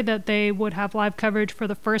February that they would have live coverage for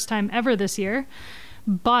the first time ever this year,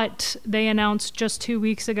 but they announced just 2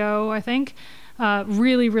 weeks ago, I think,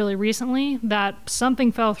 really, really recently, that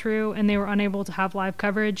something fell through and they were unable to have live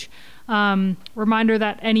coverage. Reminder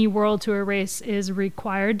that any World Tour race is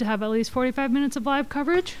required to have at least 45 minutes of live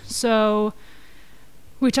coverage. So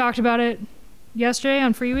we talked about it yesterday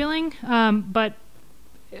on Freewheeling, but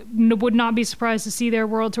would not be surprised to see their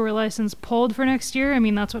World Tour license pulled for next year. I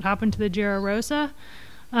mean, that's what happened to the Giro Rosa.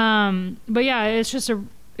 But yeah,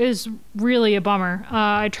 it's really a bummer.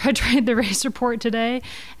 I tried to read the race report today,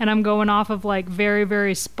 and I'm going off of like very,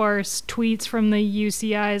 very sparse tweets from the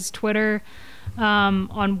UCI's Twitter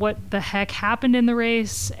on what the heck happened in the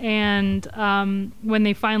race. And when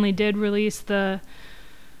they finally did release the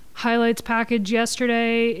highlights package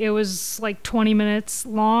yesterday, it was like 20 minutes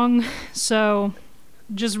long. So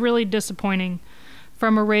just really disappointing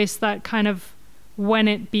from a race that kind of, when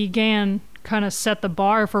it began, kind of set the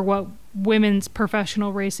bar for what women's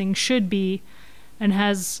professional racing should be, and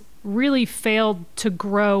has really failed to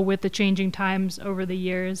grow with the changing times over the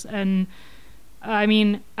years. And I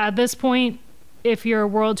mean, at this point, if you're a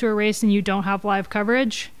World Tour race and you don't have live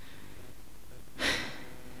coverage,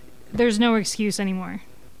 there's no excuse anymore.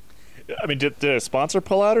 I mean, did a sponsor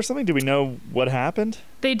pull out or something? Do we know what happened?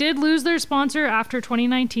 They did lose their sponsor after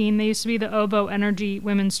 2019. They used to be the OVO Energy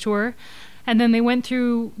Women's Tour. And then they went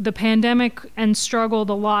through the pandemic and struggled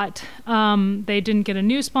a lot. They didn't get a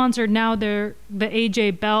new sponsor. Now they're the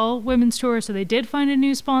AJ Bell Women's Tour, so they did find a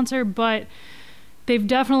new sponsor, but they've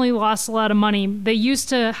definitely lost a lot of money. They used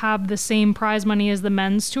to have the same prize money as the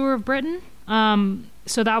Men's Tour of Britain.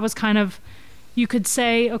 So that was kind of, you could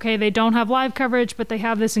say, okay, they don't have live coverage, but they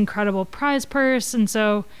have this incredible prize purse. And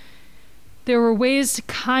so there were ways to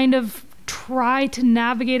kind of try to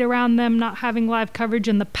navigate around them not having live coverage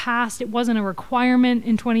in the past. It wasn't a requirement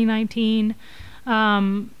in 2019.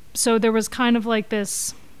 So there was kind of like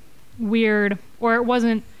this weird, or it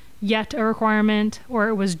wasn't yet a requirement, or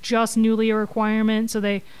it was just newly a requirement. So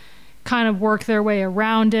they kind of worked their way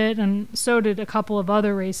around it, and so did a couple of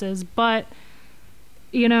other races. But,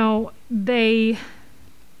 you know,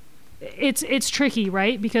 it's tricky,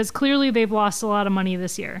 right? Because clearly they've lost a lot of money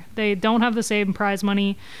this year. They don't have the same prize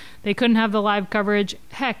money. They couldn't have the live coverage.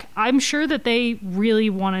 Heck, I'm sure that they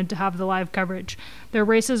really wanted to have the live coverage. Their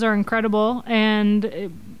races are incredible,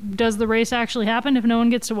 and does the race actually happen if no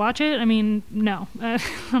one gets to watch it? I mean, no. I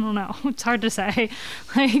don't know. It's hard to say.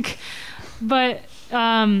 But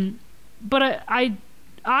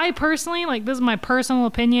I personally, like, this is my personal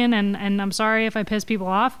opinion, and I'm sorry if I piss people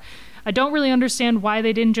off. I don't really understand why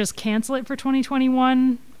they didn't just cancel it for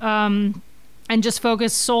 2021 and just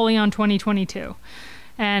focus solely on 2022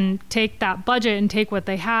 and take that budget and take what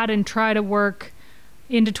they had and try to work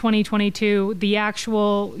into 2022 the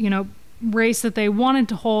actual, you know, race that they wanted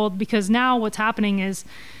to hold. Because now what's happening is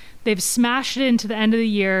they've smashed it into the end of the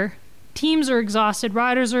year. Teams are exhausted,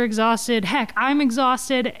 riders are exhausted. Heck, I'm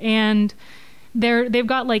exhausted, and they've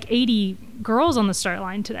got like 80 girls on the start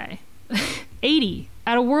line today. 80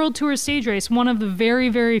 at a World Tour stage race, one of the very,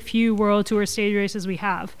 very few World Tour stage races we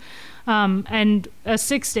have. And a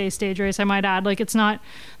 6-day stage race, I might add. Like, it's not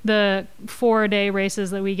the 4-day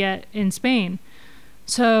races that we get in Spain.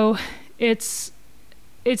 So it's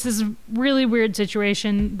this really weird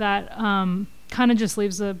situation that kind of just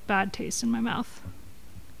leaves a bad taste in my mouth.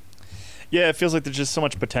 Yeah, it feels like there's just so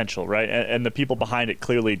much potential, right? And the people behind it,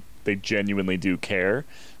 clearly, they genuinely do care,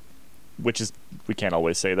 which is, we can't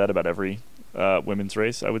always say that about every women's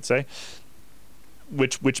race, I would say,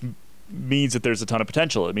 which means that there's a ton of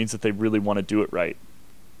potential. It means that they really want to do it right.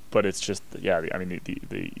 But it's just, yeah, I mean,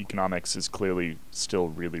 the economics is clearly still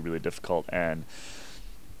really, really difficult, and,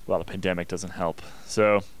 well, the pandemic doesn't help.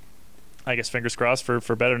 So I guess fingers crossed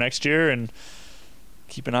for better next year, and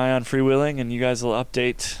keep an eye on Freewheeling, and you guys will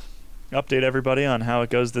update everybody on how it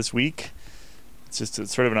goes this week. It's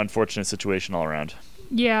sort of an unfortunate situation all around.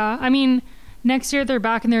 Yeah, I mean, next year they're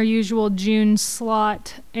back in their usual June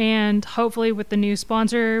slot, and hopefully with the new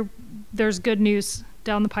sponsor, there's good news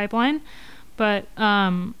down the pipeline. But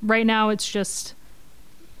right now it's just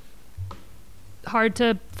hard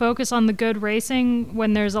to focus on the good racing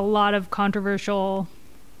when there's a lot of controversial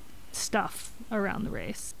stuff around the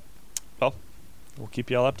race. Well, we'll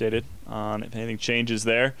keep you all updated on if anything changes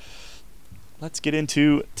there. Let's get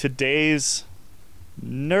into today's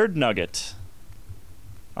Nerd Nugget.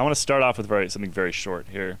 I want to start off with something very short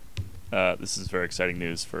here. This is very exciting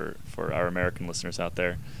news for our American listeners out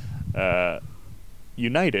there.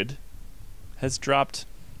 United has dropped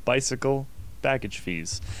bicycle baggage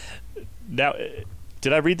fees. Now,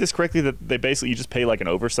 did I read this correctly that they basically you just pay like an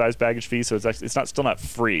oversized baggage fee, so it's still not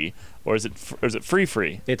free, or is it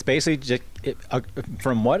free? It's basically just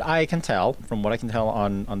from what I can tell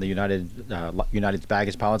on the United's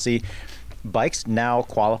baggage policy, bikes now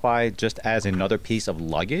qualify just as another piece of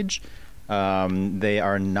luggage. They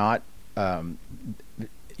are not.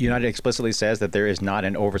 United explicitly says that there is not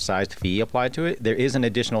an oversized fee applied to it. There is an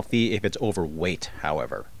additional fee if it's overweight,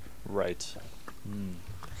 however. Right.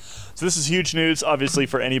 So this is huge news, obviously,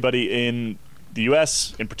 for anybody in the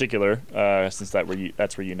U.S. in particular, since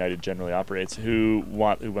that's where United generally operates, who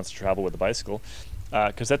wants to travel with a bicycle,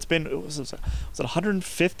 because that's been was it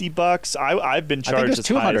 $150? I've been charged as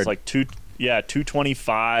high as like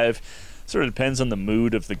 $225. Sort of depends on the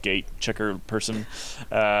mood of the gate checker person.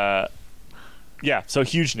 So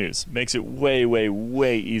huge news. Makes it way, way,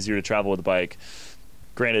 way easier to travel with a bike.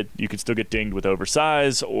 Granted, you could still get dinged with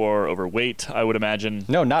oversize or overweight, I would imagine.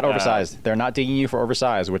 No, not oversized. They're not dinging you for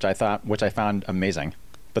oversize, which I found amazing.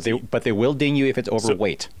 But they will ding you if it's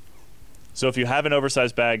overweight. So if you have an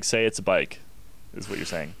oversized bag, say it's a bike, is what you're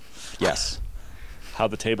saying. Yes. How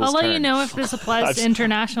the tables I'll turn. let you know if this applies to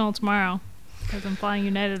international tomorrow, because I'm flying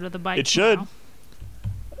United with a bike. It tomorrow. should.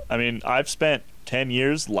 I mean, I've spent 10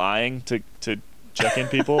 years lying to check-in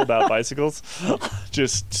people about bicycles,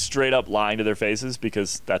 just straight up lying to their faces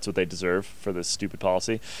because that's what they deserve for this stupid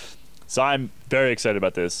policy. So I'm very excited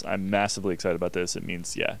about this. I'm massively excited about this. It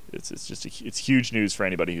means, it's huge news for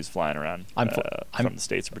anybody who's flying around from the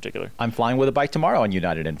States in particular. I'm flying with a bike tomorrow on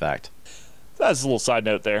United, in fact. That's a little side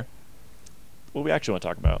note there. What we actually want to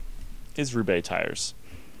talk about is Roubaix tires.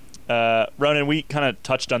 Ronan, we kind of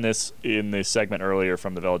touched on this in the segment earlier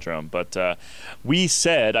from the Velodrome, but we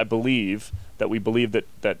said, I believe, that we believed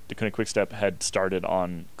that Deceuninck Quick-Step had started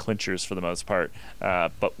on clinchers for the most part,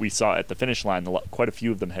 but we saw at the finish line quite a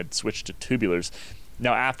few of them had switched to tubulars.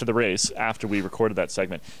 Now, after the race, after we recorded that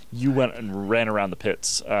segment, you went and ran around the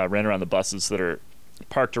pits, ran around the buses that are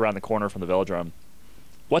parked around the corner from the Velodrome.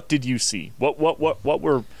 What did you see? What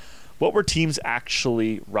were teams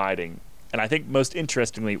actually riding? And I think most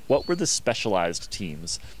interestingly, what were the specialized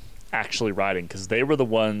teams actually riding? Because they were the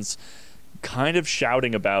ones kind of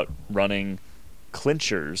shouting about running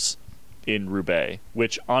clinchers in Roubaix,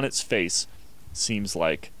 which on its face seems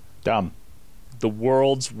like dumb, the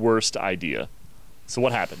world's worst idea. So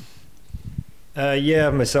what happened?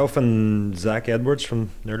 Myself and Zach Edwards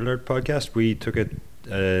from Nerd Alert podcast, we took a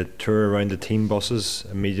tour around the team buses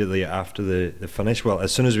immediately after the finish. Well,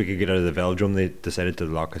 as soon as we could get out of the Velodrome, they decided to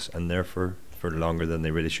lock us in there for longer than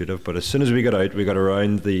they really should have. But as soon as we got out, we got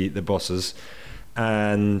around the buses,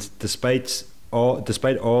 and despite all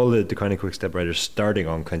the Deceuninck Quick-Step riders starting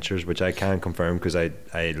on clinchers, which I can confirm because I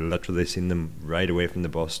literally seen them right away from the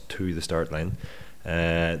bus to the start line,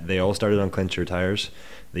 they all started on clincher tires.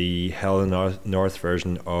 The Hell North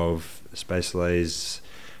version of Specialized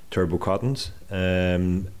Turbo Cottons.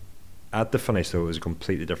 At the finish, though, it was a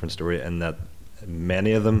completely different story in that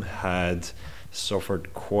many of them had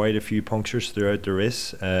suffered quite a few punctures throughout the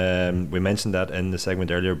race. We mentioned that in the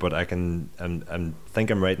segment earlier, but I think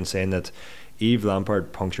I'm right in saying that Yves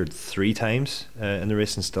Lampaert punctured 3 times in the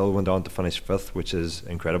race and still went on to finish 5th, which is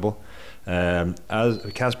incredible. As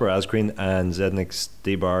Kasper Asgreen and Zdeněk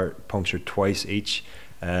Stybar punctured twice each,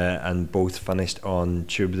 and both finished on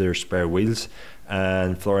tubular spare wheels.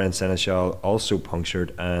 And Florian Seneschal also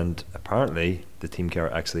punctured, and apparently the team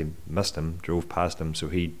car actually missed him, drove past him, so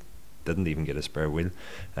he didn't even get a spare wheel.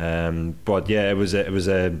 But yeah, it was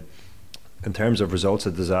a in terms of results,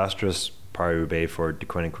 a disastrous Paris-Roubaix for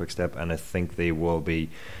Deceuninck Quick-Step, and I think they will be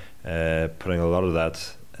putting a lot of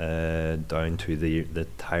that down to the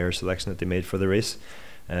tyre selection that they made for the race.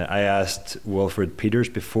 I asked Wilfred Peters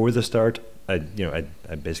before the start. I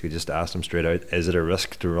basically just asked him straight out, is it a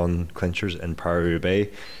risk to run clinchers in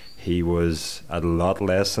Paris-Roubaix? He was a lot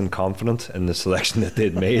less than confident in the selection that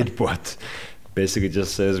they'd made, but basically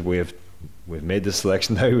just says we've made the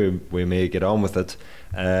selection now, we may get on with it.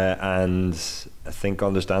 And I think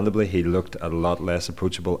understandably he looked a lot less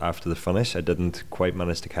approachable after the finish. I didn't quite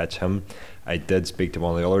manage to catch him. I did speak to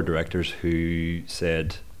one of the other directors who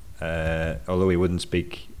said, although he wouldn't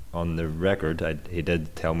speak on the record, he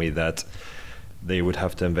did tell me that they would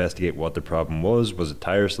have to investigate what the problem was. Was it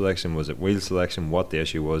tyre selection? Was it wheel selection? What the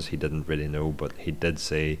issue was, he didn't really know, but he did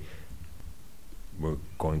say we're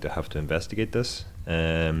going to have to investigate this.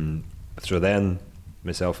 So then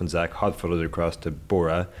myself and Zach hot-footed across to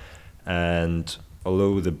Bora, and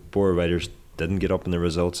although the Bora riders didn't get up in the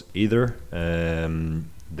results either,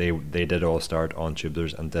 they did all start on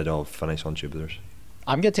tubulars and did all finish on tubulars.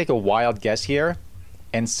 I'm going to take a wild guess here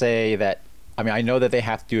and say that, I know that they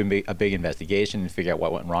have to do a big investigation and figure out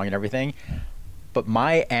what went wrong and everything. But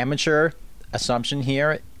my amateur assumption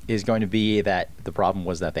here is going to be that the problem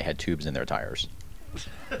was that they had tubes in their tires.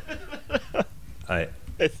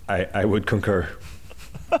 I would concur.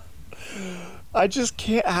 I just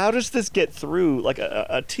can't. How does this get through? Like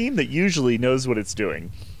a team that usually knows what it's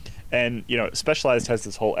doing, and Specialized has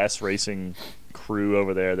this whole S Racing crew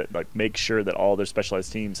over there that like makes sure that all their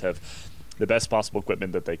Specialized teams have the best possible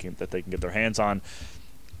equipment that they can get their hands on.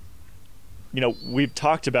 We've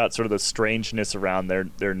talked about sort of the strangeness around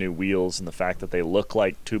their new wheels and the fact that they look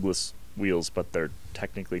like tubeless wheels, but they're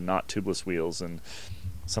technically not tubeless wheels, and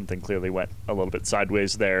something clearly went a little bit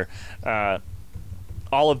sideways there.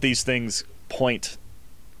 All of these things point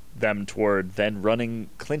them toward then running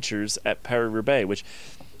clinchers at Paris-Roubaix, which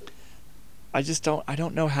I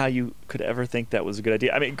don't know how you could ever think that was a good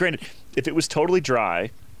idea. I mean, granted, if it was totally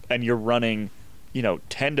dry and you're running,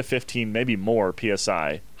 10 to 15, maybe more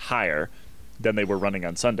PSI higher than they were running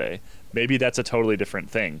on Sunday, maybe that's a totally different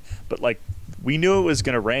thing. But like, we knew it was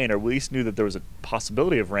going to rain, or at least knew that there was a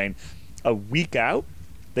possibility of rain a week out.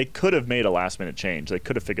 They could have made a last-minute change. They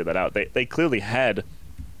could have figured that out. They clearly had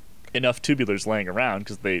enough tubulars laying around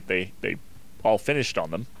because they all finished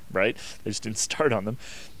on them, right? They just didn't start on them.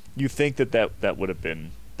 You think that would have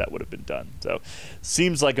been done. So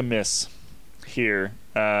seems like a miss here,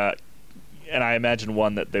 and I imagine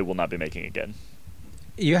one that they will not be making again.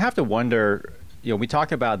 You have to wonder. We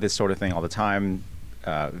talk about this sort of thing all the time.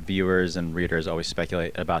 Viewers and readers always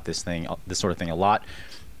speculate about this sort of thing a lot,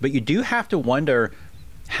 but you do have to wonder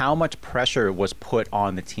how much pressure was put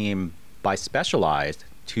on the team by Specialized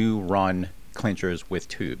to run clinchers with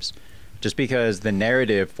tubes. Just because the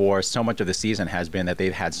narrative for so much of the season has been that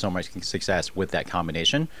they've had so much success with that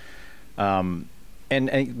combination. And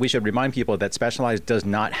we should remind people that Specialized does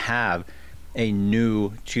not have a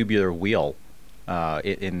new tubular wheel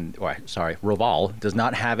Roval does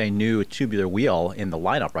not have a new tubular wheel in the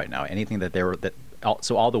lineup right now.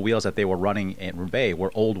 So all the wheels that they were running in Roubaix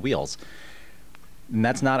were old wheels. And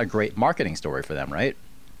that's not a great marketing story for them, right?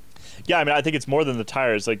 Yeah, I mean, I think it's more than the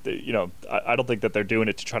tires. Like, I don't think that they're doing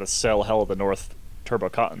it to try to sell Hell of the North Turbo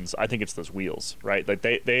Cottons. I think it's those wheels, right? Like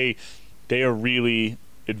they are really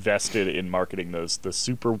invested in marketing the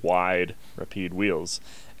super wide Rapide wheels,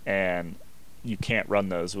 and you can't run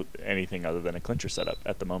those with anything other than a clincher setup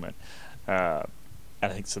at the moment.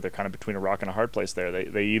 And I think so. They're kind of between a rock and a hard place there.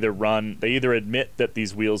 They either admit that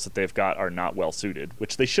these wheels that they've got are not well suited,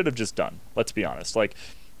 which they should have just done. Let's be honest. Like,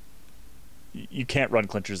 you can't run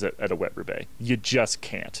clinchers at a wet Roubaix. You just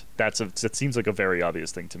can't. That seems like a very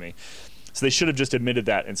obvious thing to me. So they should have just admitted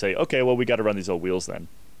that and say, okay, well, we got to run these old wheels then.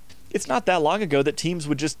 It's not that long ago that teams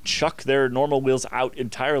would just chuck their normal wheels out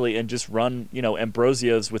entirely and just run,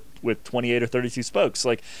 Ambrosias with 28 or 32 spokes.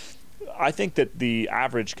 Like, I think that the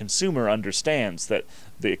average consumer understands that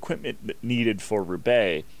the equipment needed for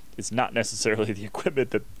Roubaix is not necessarily the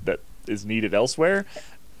equipment that is needed elsewhere.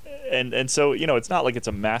 And so, it's not like it's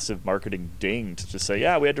a massive marketing ding to just say,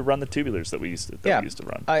 yeah, we had to run the tubulars that we used to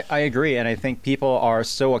run. I agree, and I think people are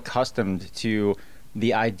so accustomed to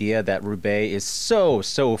the idea that Roubaix is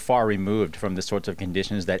so far removed from the sorts of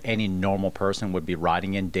conditions that any normal person would be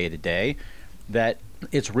riding in day to day, that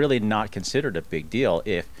it's really not considered a big deal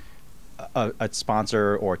if a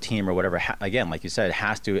sponsor or team or whatever, again, like you said,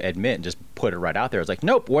 has to admit and just put it right out there. It's like,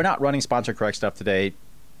 nope, we're not running sponsor correct stuff today.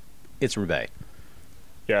 It's Roubaix.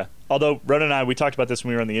 Yeah. Although Ron and I, we talked about this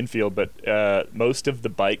when we were on the infield, but most of the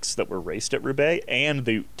bikes that were raced at Roubaix and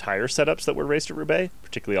the tire setups that were raced at Roubaix,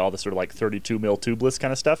 particularly all the sort of like 32 mil tubeless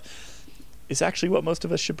kind of stuff, is actually what most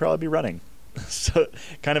of us should probably be running. So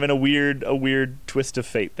kind of in a weird twist of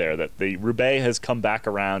fate there, that the Roubaix has come back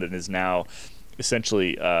around and is now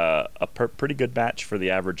essentially a pretty good match for the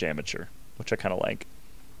average amateur, which I kind of like.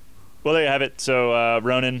 Well, there you have it. So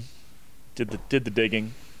Ronan did the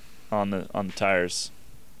digging on the tires.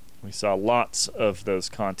 We saw lots of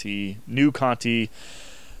those new Conti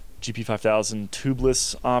GP5000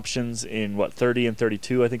 tubeless options in 30 and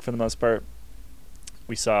 32, I think, for the most part.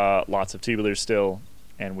 We saw lots of tubulars still,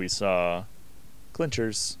 and we saw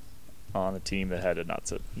clinchers on a team that had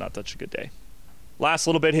not such a good day. Last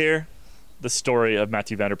little bit here, the story of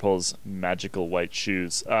Mathieu van der Poel's magical white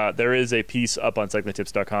shoes. There is a piece up on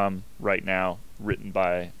cyclingtips.com right now written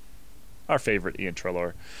by our favorite Ian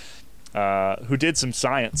Treloar, who did some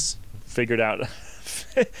science, figured out,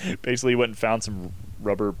 basically went and found some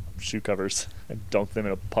rubber shoe covers and dunked them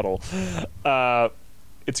in a puddle.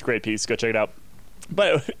 It's a great piece. Go check it out.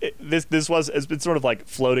 But it's been sort of like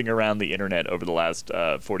floating around the internet over the last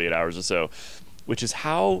 48 hours or so, which is,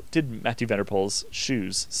 how did Mathieu van der Poel's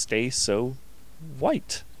shoes stay so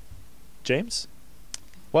white? James?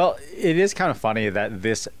 Well, it is kind of funny that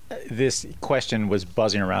this question was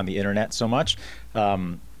buzzing around the internet so much,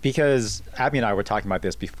 because Abby and I were talking about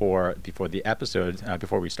this before the episode,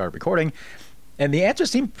 before we started recording, and the answer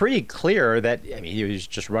seemed pretty clear that he was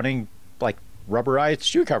just running like rubberized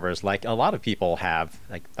shoe covers, like a lot of people have,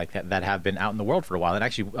 like that have been out in the world for a while. And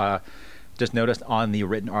actually, just noticed on the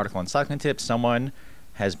written article on Cycling Tips, someone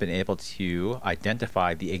has been able to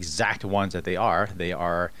identify the exact ones that they are. They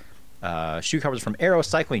are shoe covers from Aero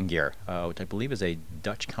Cycling Gear, which I believe is a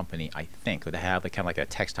Dutch company, I think. They have kind of like a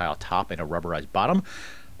textile top and a rubberized bottom.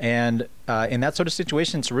 And in that sort of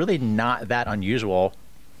situation, it's really not that unusual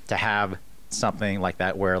to have something like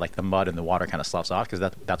that where like the mud and the water kind of sloughs off,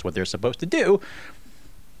 because that's what they're supposed to do.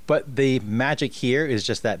 But the magic here is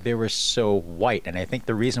just that they were so white, and I think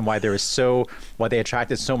the reason why they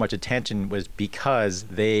attracted so much attention was because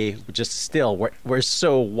they just still were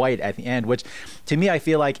so white at the end, which to me I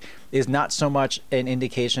feel like is not so much an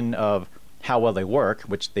indication of how well they work,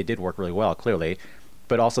 which they did work really well clearly,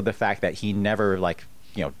 but also the fact that he never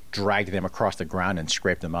dragged them across the ground and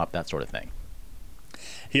scraped them up, that sort of thing.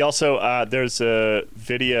 He also, there's a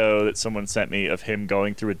video that someone sent me of him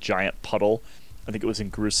going through a giant puddle. I think it was in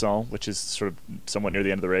Gruson, which is sort of somewhat near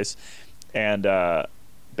the end of the race, and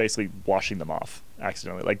basically washing them off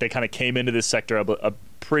accidentally. Like they kind of came into this sector a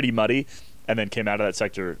pretty muddy, and then came out of that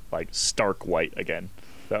sector like stark white again.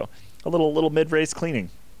 So a little mid-race cleaning.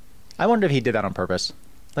 I wonder if he did that on purpose.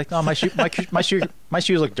 Like, oh, my shoes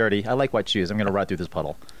look dirty. I like white shoes. I'm gonna ride through this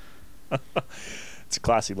puddle. It's a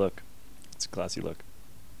classy look.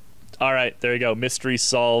 All right, there you go. Mystery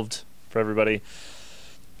solved for everybody.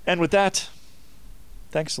 And with that,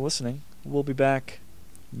 thanks for listening. We'll be back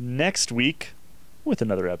next week with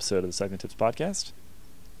another episode of the Cycling Tips podcast.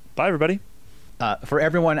 Bye, everybody. For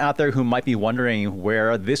everyone out there who might be wondering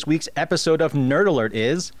where this week's episode of Nerd Alert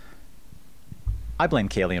is, I blame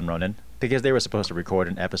Kaylee and Ronan because they were supposed to record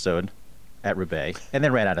an episode at Roubaix and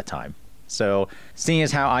then ran out of time. So, seeing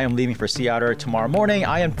as how I am leaving for Sea Otter tomorrow morning,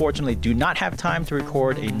 I unfortunately do not have time to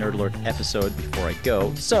record a Nerd Alert episode before I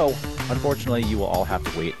go. So, unfortunately, you will all have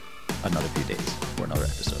to wait another few days for another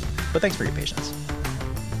episode. But thanks for your patience.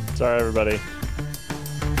 Sorry, everybody.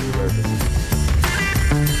 We were very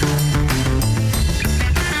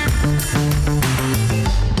busy.